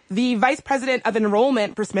 The vice president of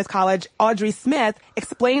enrollment for Smith College, Audrey Smith,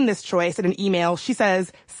 explained this choice in an email. She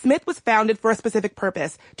says, Smith was founded for a specific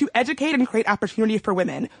purpose, to educate and create opportunity for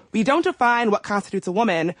women. We don't define what constitutes a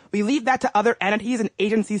woman. We leave that to other entities and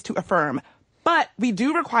agencies to affirm. But we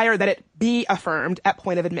do require that it be affirmed at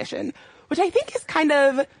point of admission, which I think is kind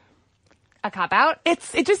of a cop-out?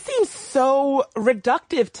 It just seems so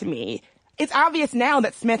reductive to me. It's obvious now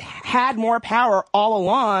that Smith had more power all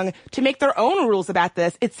along to make their own rules about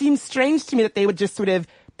this. It seems strange to me that they would just sort of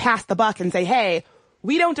pass the buck and say, hey,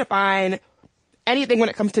 we don't define anything when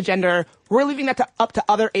it comes to gender. We're leaving that up to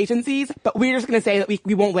other agencies, but we're just going to say that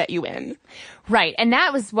we won't let you in. Right. And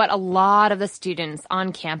that was what a lot of the students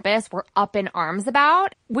on campus were up in arms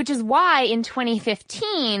about, which is why in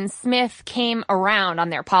 2015, Smith came around on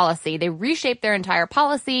their policy. They reshaped their entire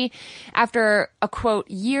policy after a, quote,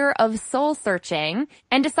 year of soul searching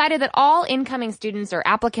and decided that all incoming students or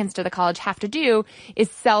applicants to the college have to do is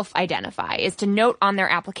self-identify, is to note on their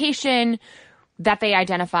application that they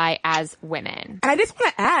identify as women. And I just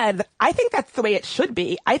want to add that I think that's the way it should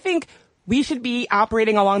be. I think we should be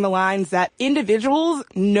operating along the lines that individuals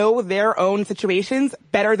know their own situations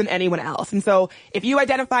better than anyone else. And so if you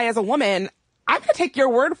identify as a woman, I'm going to take your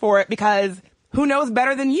word for it because who knows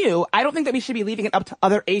better than you? I don't think that we should be leaving it up to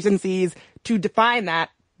other agencies to define that.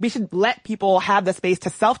 We should let people have the space to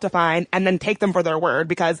self-define and then take them for their word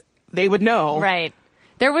because they would know. Right.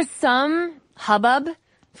 There was some hubbub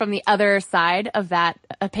from the other side of that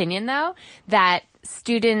opinion, though, that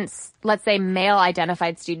students, let's say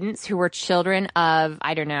male-identified students who were children of,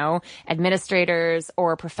 I don't know, administrators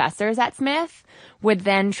or professors at Smith would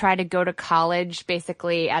then try to go to college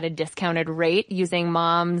basically at a discounted rate using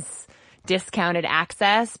mom's discounted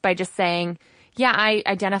access by just saying, yeah, I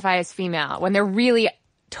identify as female, when they're really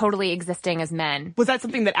totally existing as men. Was that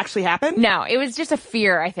something that actually happened? No, it was just a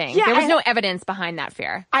fear, I think. Yeah, there was no evidence behind that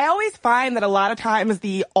fear. I always find that a lot of times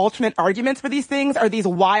the alternate arguments for these things are these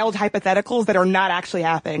wild hypotheticals that are not actually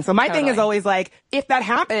happening. So my thing is always like, if that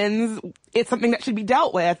happens, it's something that should be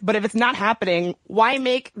dealt with. But if it's not happening, why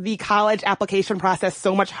make the college application process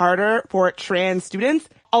so much harder for trans students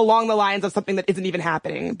along the lines of something that isn't even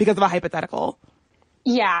happening because of a hypothetical?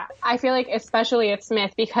 Yeah, I feel like especially at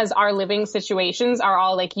Smith, because our living situations are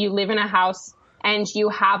all like you live in a house and you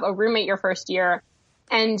have a roommate your first year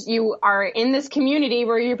and you are in this community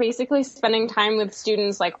where you're basically spending time with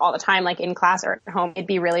students like all the time, like in class or at home. It'd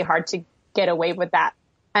be really hard to get away with that.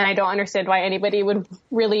 And I don't understand why anybody would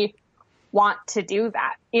really want to do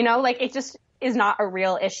that. You know, like it just is not a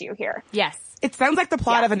real issue here. Yes. It sounds like the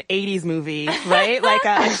plot of an 80s movie, right?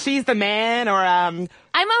 like She's the Man or I'm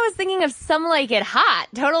always thinking of Some Like It Hot.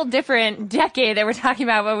 Total different decade that we're talking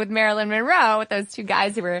about, but with Marilyn Monroe, with those two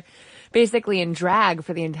guys who were basically in drag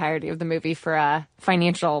for the entirety of the movie for a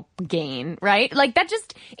financial gain, right? Like that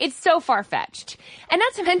just, it's so far-fetched. And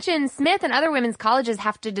not to mention, Smith and other women's colleges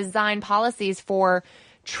have to design policies for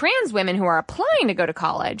trans women who are applying to go to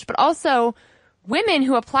college, but also women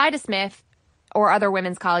who apply to Smith or other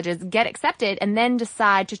women's colleges get accepted and then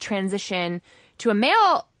decide to transition to a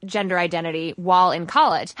male gender identity while in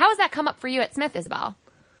college. How has that come up for you at Smith, Isabel?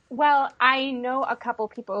 Well, I know a couple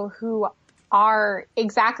people who are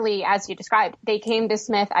exactly as you described. They came to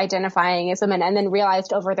Smith identifying as women and then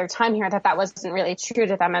realized over their time here that that wasn't really true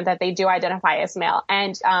to them and that they do identify as male.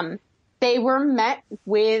 And they were met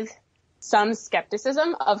with some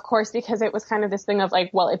skepticism, of course, because it was kind of this thing of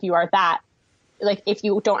like, well, if you are that, like, if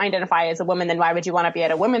you don't identify as a woman, then why would you want to be at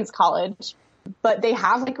a women's college? But they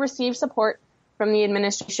have, like, received support from the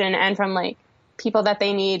administration and from, like, people that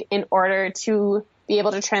they need in order to be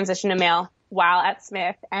able to transition to male while at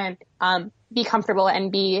Smith and be comfortable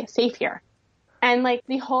and be safe here. And, like,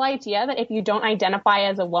 the whole idea that if you don't identify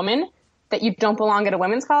as a woman, that you don't belong at a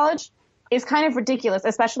women's college, is kind of ridiculous,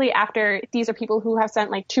 especially after these are people who have spent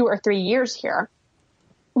like 2 or 3 years here,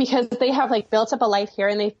 because they have like built up a life here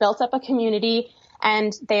and they've built up a community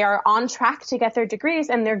and they are on track to get their degrees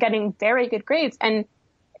and they're getting very good grades. And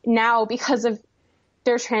now because of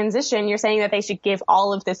their transition, you're saying that they should give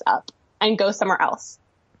all of this up and go somewhere else,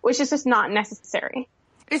 which is just not necessary.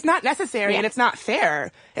 It's not necessary and it's not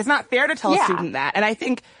fair. It's not fair to tell a student that. And I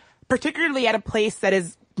think particularly at a place that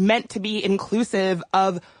is meant to be inclusive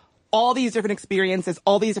of all these different experiences,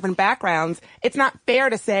 all these different backgrounds, it's not fair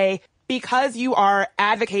to say, because you are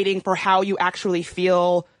advocating for how you actually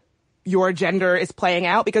feel your gender is playing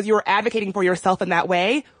out, because you are advocating for yourself in that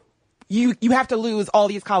way, you have to lose all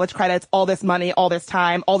these college credits, all this money, all this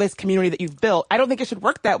time, all this community that you've built. I don't think it should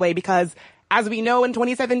work that way because, as we know in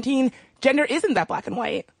 2017, gender isn't that black and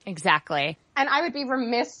white. Exactly. And I would be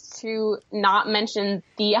remiss to not mention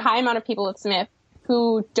the high amount of people at Smith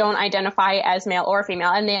who don't identify as male or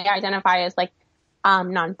female, and they identify as like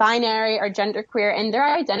non-binary or genderqueer, and their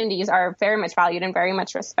identities are very much valued and very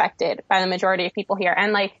much respected by the majority of people here.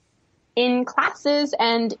 And like in classes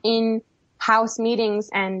and in house meetings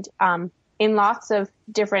and in lots of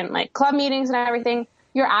different like club meetings and everything,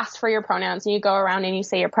 you're asked for your pronouns and you go around and you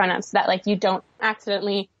say your pronouns so that like you don't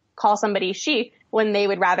accidentally call somebody she when they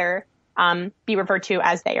would rather be referred to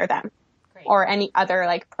as they or them. Great. Or any other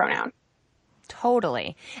like pronoun.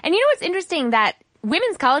 Totally. And you know what's interesting? That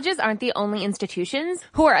women's colleges aren't the only institutions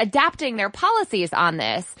who are adapting their policies on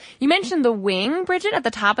this. You mentioned the Wing, Bridget, at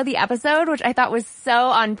the top of the episode, which I thought was so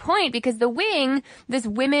on point because the Wing, this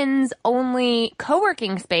women's only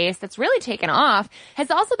co-working space that's really taken off,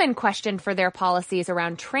 has also been questioned for their policies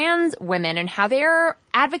around trans women and how they're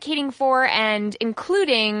advocating for and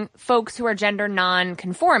including folks who are gender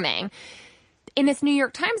non-conforming. In this New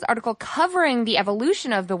York Times article covering the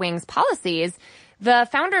evolution of the Wing's policies, the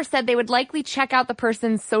founder said they would likely check out the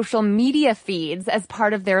person's social media feeds as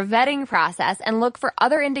part of their vetting process and look for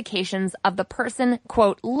other indications of the person,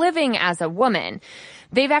 quote, living as a woman.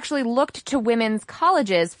 They've actually looked to women's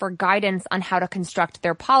colleges for guidance on how to construct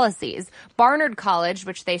their policies. Barnard College,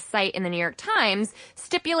 which they cite in the New York Times,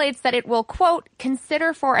 stipulates that it will, quote,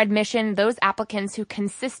 consider for admission those applicants who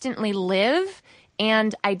consistently live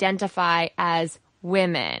and identify as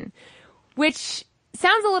women, which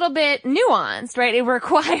sounds a little bit nuanced, right? It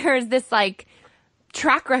requires this like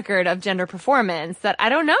track record of gender performance that I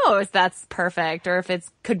don't know if that's perfect or if it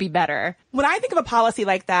could be better. When I think of a policy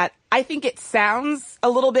like that, I think it sounds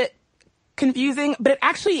a little bit confusing, but it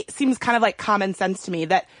actually seems kind of like common sense to me,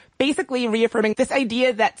 that basically reaffirming this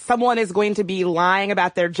idea that someone is going to be lying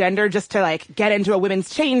about their gender just to like get into a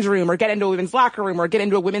women's change room or get into a women's locker room or get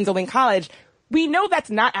into a women's only college. We know that's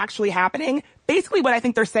not actually happening. Basically what I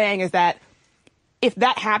think they're saying is that if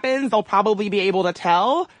that happens, they'll probably be able to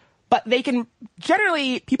tell, but they can,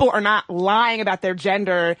 generally, people are not lying about their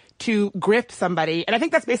gender to grift somebody. And I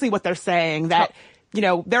think that's basically what they're saying, that, you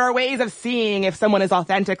know, there are ways of seeing if someone is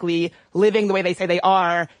authentically living the way they say they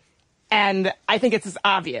are. And I think it's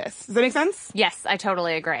obvious. Does that make sense? Yes, I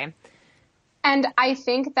totally agree. And I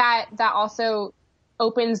think that also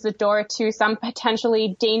opens the door to some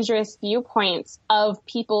potentially dangerous viewpoints of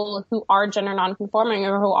people who are gender nonconforming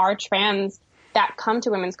or who are trans that come to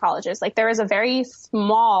women's colleges. Like there is a very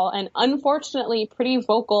small and unfortunately pretty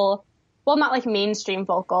vocal, well, not like mainstream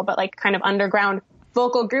vocal, but like kind of underground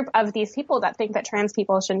vocal group of these people that think that trans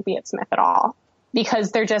people shouldn't be at Smith at all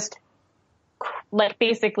because they're just like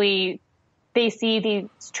basically they see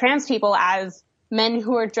these trans people as men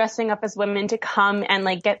who are dressing up as women to come and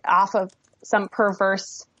like get off of some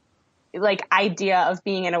perverse like idea of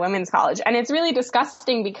being in a women's college. And it's really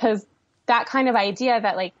disgusting because that kind of idea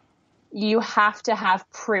that like you have to have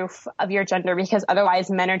proof of your gender because otherwise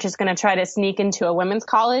men are just going to try to sneak into a women's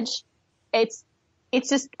college. It's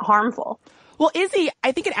just harmful. Well, Izzy,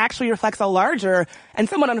 I think it actually reflects a larger and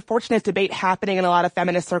somewhat unfortunate debate happening in a lot of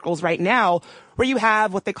feminist circles right now, where you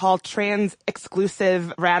have what they call trans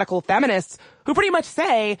exclusive radical feminists who pretty much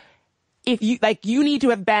say, if you, like, you need to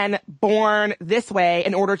have been born this way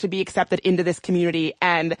in order to be accepted into this community,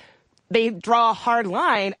 and they draw a hard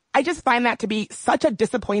line. I just find that to be such a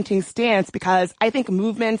disappointing stance because I think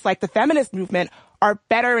movements like the feminist movement are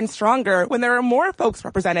better and stronger when there are more folks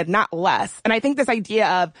represented, not less. And I think this idea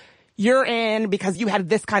of you're in because you had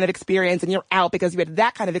this kind of experience and you're out because you had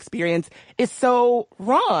that kind of experience is so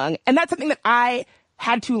wrong. And that's something that I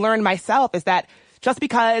had to learn myself, is that just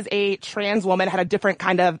because a trans woman had a different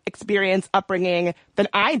kind of experience, upbringing than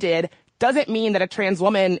I did, doesn't mean that a trans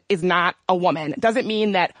woman is not a woman. Doesn't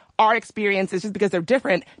mean that our experiences, just because they're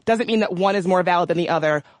different, doesn't mean that one is more valid than the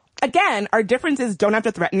other. again, our differences don't have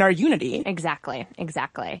to threaten our unity. Exactly.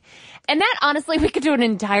 And that, honestly, we could do an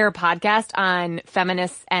entire podcast on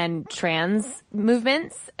feminists and trans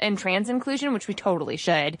movements and trans inclusion, which we totally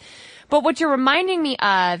should. But what you're reminding me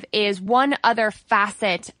of is one other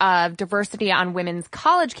facet of diversity on women's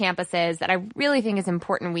college campuses that I really think is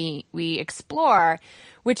important we explore,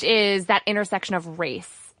 which is that intersection of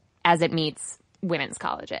race as it meets women's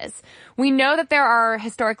colleges. We know that there are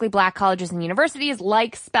historically black colleges and universities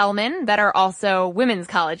like Spelman that are also women's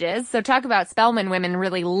colleges. So talk about Spelman women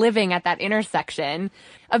really living at that intersection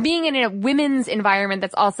of being in a women's environment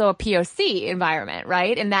that's also a POC environment,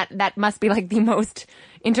 right? And that must be like the most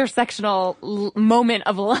intersectional moment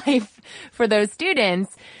of life for those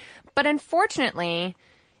students. But unfortunately,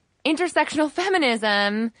 intersectional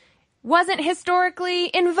feminism wasn't historically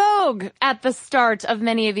in vogue at the start of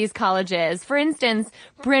many of these colleges. For instance,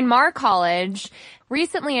 Bryn Mawr College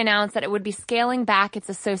recently announced that it would be scaling back its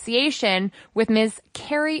association with Ms.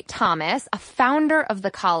 Carrie Thomas, a founder of the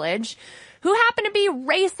college, who happened to be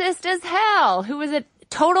racist as hell, who was a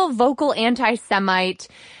total vocal anti-Semite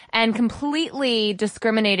and completely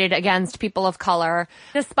discriminated against people of color,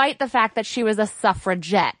 despite the fact that she was a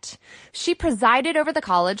suffragette. She presided over the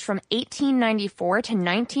college from 1894 to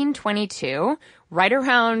 1922, right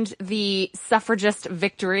around the suffragist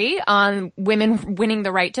victory on women winning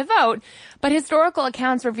the right to vote. But historical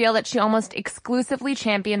accounts reveal that she almost exclusively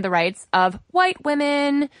championed the rights of white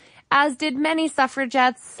women, as did many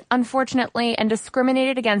suffragettes, unfortunately, and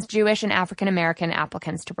discriminated against Jewish and African American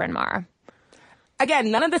applicants to Bryn Mawr.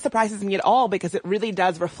 Again, none of this surprises me at all because it really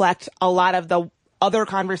does reflect a lot of the other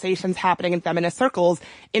conversations happening in feminist circles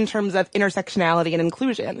in terms of intersectionality and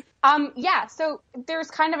inclusion. So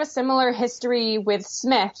there's kind of a similar history with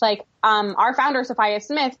Smith. Like, our founder, Sophia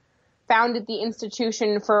Smith, founded the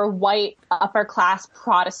Institution for White Upper-Class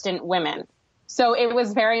Protestant Women. So it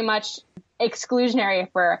was very much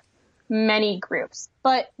exclusionary for many groups.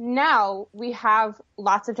 But now we have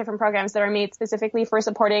lots of different programs that are made specifically for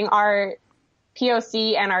supporting our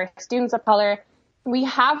POC and our students of color. We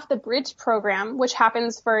have the Bridge program, which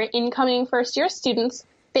happens for incoming first-year students.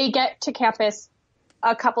 They get to campus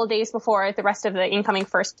a couple days before the rest of the incoming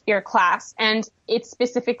first-year class, and it's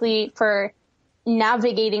specifically for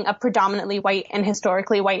navigating a predominantly white and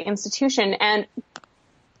historically white institution and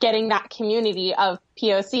getting that community of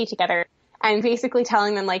POC together and basically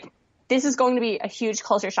telling them, like, this is going to be a huge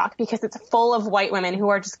culture shock because it's full of white women who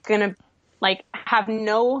are just going to, like, have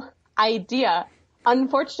no idea,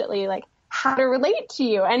 unfortunately, like, how to relate to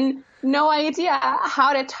you and no idea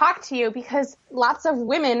how to talk to you because lots of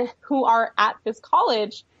women who are at this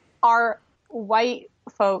college are white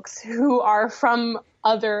folks who are from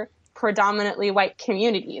other predominantly white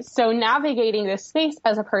communities. So navigating this space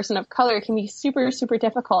as a person of color can be super, super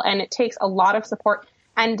difficult, and it takes a lot of support.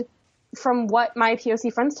 And from what my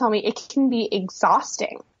POC friends tell me, it can be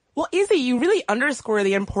exhausting. Well, Izzy, you really underscore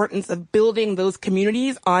the importance of building those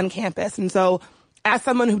communities on campus. And so as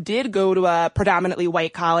someone who did go to a predominantly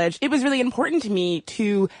white college, it was really important to me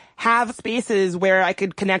to have spaces where I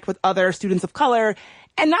could connect with other students of color,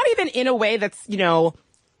 and not even in a way that's, you know,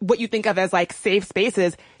 what you think of as like safe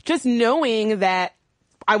spaces, just knowing that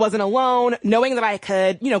I wasn't alone, knowing that I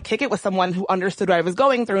could, you know, kick it with someone who understood what I was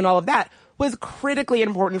going through and all of that was critically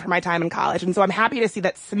important for my time in college. And so I'm happy to see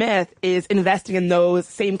that Smith is investing in those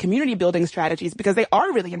same community building strategies because they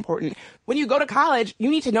are really important. When you go to college, you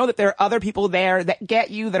need to know that there are other people there that get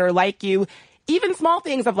you, that are like you. Even small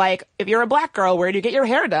things of like, if you're a black girl, where do you get your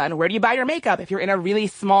hair done? Where do you buy your makeup? If you're in a really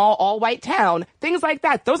small, all-white town, things like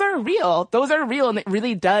that. Those are real. And it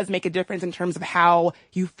really does make a difference in terms of how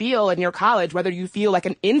you feel in your college, whether you feel like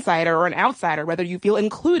an insider or an outsider, whether you feel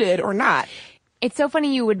included or not. It's so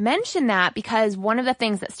funny you would mention that because one of the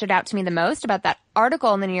things that stood out to me the most about that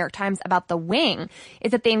article in the New York Times about the wing is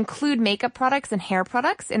that they include makeup products and hair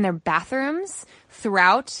products in their bathrooms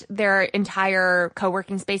throughout their entire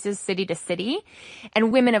co-working spaces, city to city.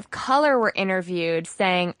 And women of color were interviewed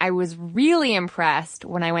saying, I was really impressed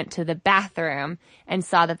when I went to the bathroom and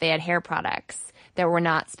saw that they had hair products that were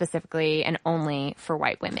not specifically and only for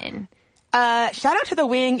white women. Shout out to the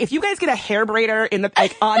wing. If you guys get a hair braider in the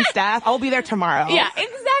on staff, I'll be there tomorrow. Yeah,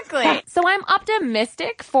 exactly. So I'm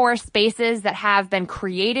optimistic for spaces that have been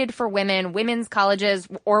created for women, women's colleges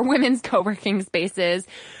or women's co-working spaces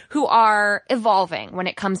who are evolving when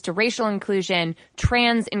it comes to racial inclusion,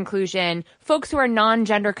 trans inclusion, folks who are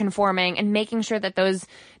non-gender conforming, and making sure that those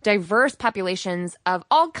diverse populations of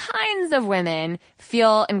all kinds of women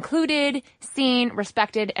feel included, seen,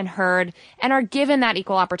 respected, and heard, and are given that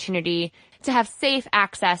equal opportunity to have safe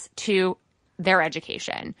access to their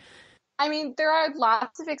education. I mean, there are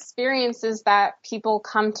lots of experiences that people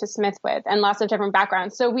come to Smith with and lots of different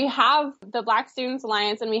backgrounds. So we have the Black Students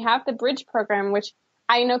Alliance and we have the Bridge program, which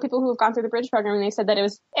I know people who have gone through the Bridge program and they said that it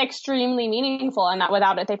was extremely meaningful and that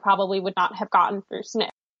without it, they probably would not have gotten through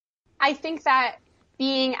Smith. I think that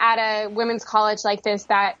being at a women's college like this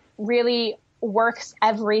that really works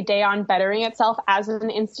every day on bettering itself as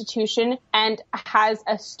an institution and has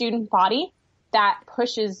a student body that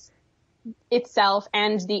pushes itself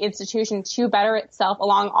and the institution to better itself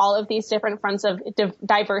along all of these different fronts of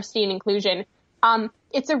diversity and inclusion.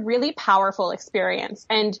 It's a really powerful experience.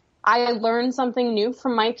 And I learn something new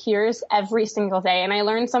from my peers every single day. And I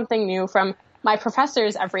learn something new from my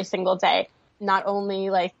professors every single day. Not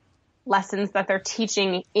only like lessons that they're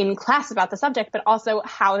teaching in class about the subject, but also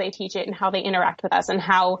how they teach it and how they interact with us and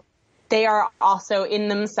how they are also in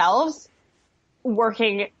themselves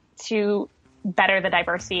working to better the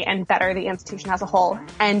diversity and better the institution as a whole.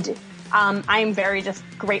 And I'm very just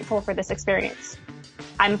grateful for this experience.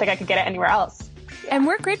 I don't think I could get it anywhere else. And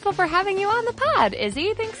we're grateful for having you on the pod,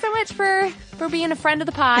 Izzy. Thanks so much for being a friend of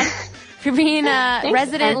the pod, for being a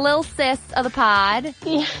resident lil sis of the pod.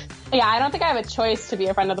 Yeah, I don't think I have a choice to be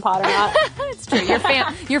a friend of the pod or not. It's true.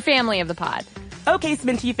 You're family of the pod. Okay,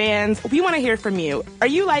 Sminty fans, we want to hear from you. Are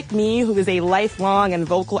you like me, who is a lifelong and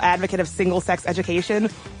vocal advocate of single-sex education?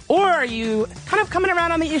 Or are you kind of coming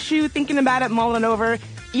around on the issue, thinking about it, mulling it over?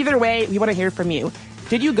 Either way, we want to hear from you.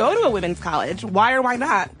 Did you go to a women's college? Why or why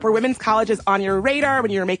not? Were women's colleges on your radar when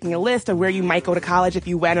you were making a list of where you might go to college if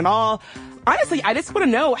you went at all? Honestly, I just want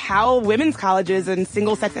to know how women's colleges and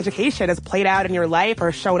single-sex education has played out in your life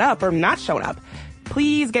or shown up or not shown up.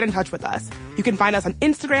 Please get in touch with us. You can find us on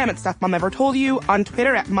Instagram at Stuff Mom Ever Told You, on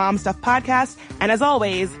Twitter at Mom Stuff Podcast, and as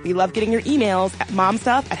always, we love getting your emails at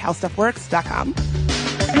momstuff@howstuffworks.com.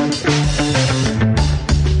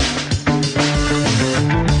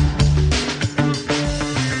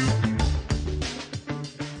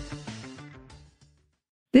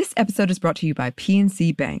 This episode is brought to you by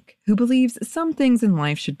PNC Bank, who believes some things in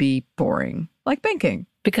life should be boring, like banking.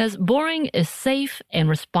 Because boring is safe and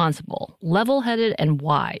responsible, level-headed and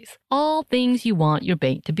wise. All things you want your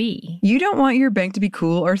bank to be. You don't want your bank to be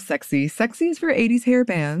cool or sexy. Sexy is for 80s hair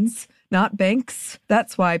bands, not banks.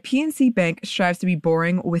 That's why PNC Bank strives to be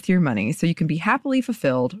boring with your money so you can be happily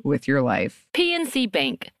fulfilled with your life. PNC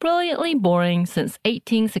Bank, brilliantly boring since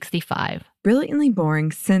 1865. Brilliantly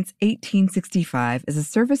Boring Since 1865 is a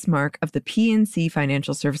service mark of the PNC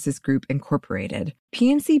Financial Services Group, Incorporated.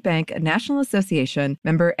 PNC Bank, a National Association,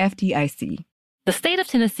 member FDIC. The state of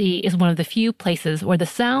Tennessee is one of the few places where the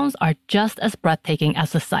sounds are just as breathtaking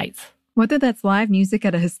as the sights. Whether that's live music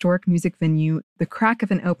at a historic music venue, the crack of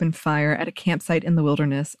an open fire at a campsite in the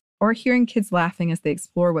wilderness, or hearing kids laughing as they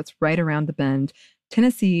explore what's right around the bend,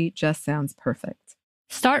 Tennessee just sounds perfect.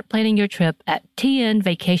 Start planning your trip at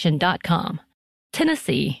tnvacation.com.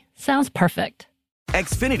 Tennessee sounds perfect.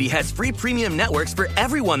 Xfinity has free premium networks for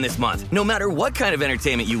everyone this month, no matter what kind of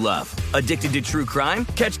entertainment you love. Addicted to true crime?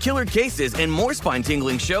 Catch killer cases and more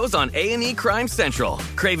spine-tingling shows on A&E Crime Central.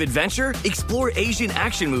 Crave adventure? Explore Asian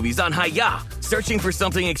action movies on Hi-Ya. Searching for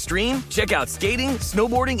something extreme? Check out skating,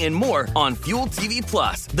 snowboarding, and more on Fuel TV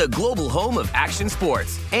Plus, the global home of action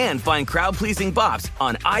sports. And find crowd-pleasing bops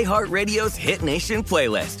on iHeartRadio's Hit Nation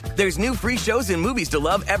playlist. There's new free shows and movies to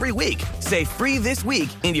love every week. Say free this week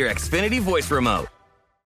in your Xfinity voice remote.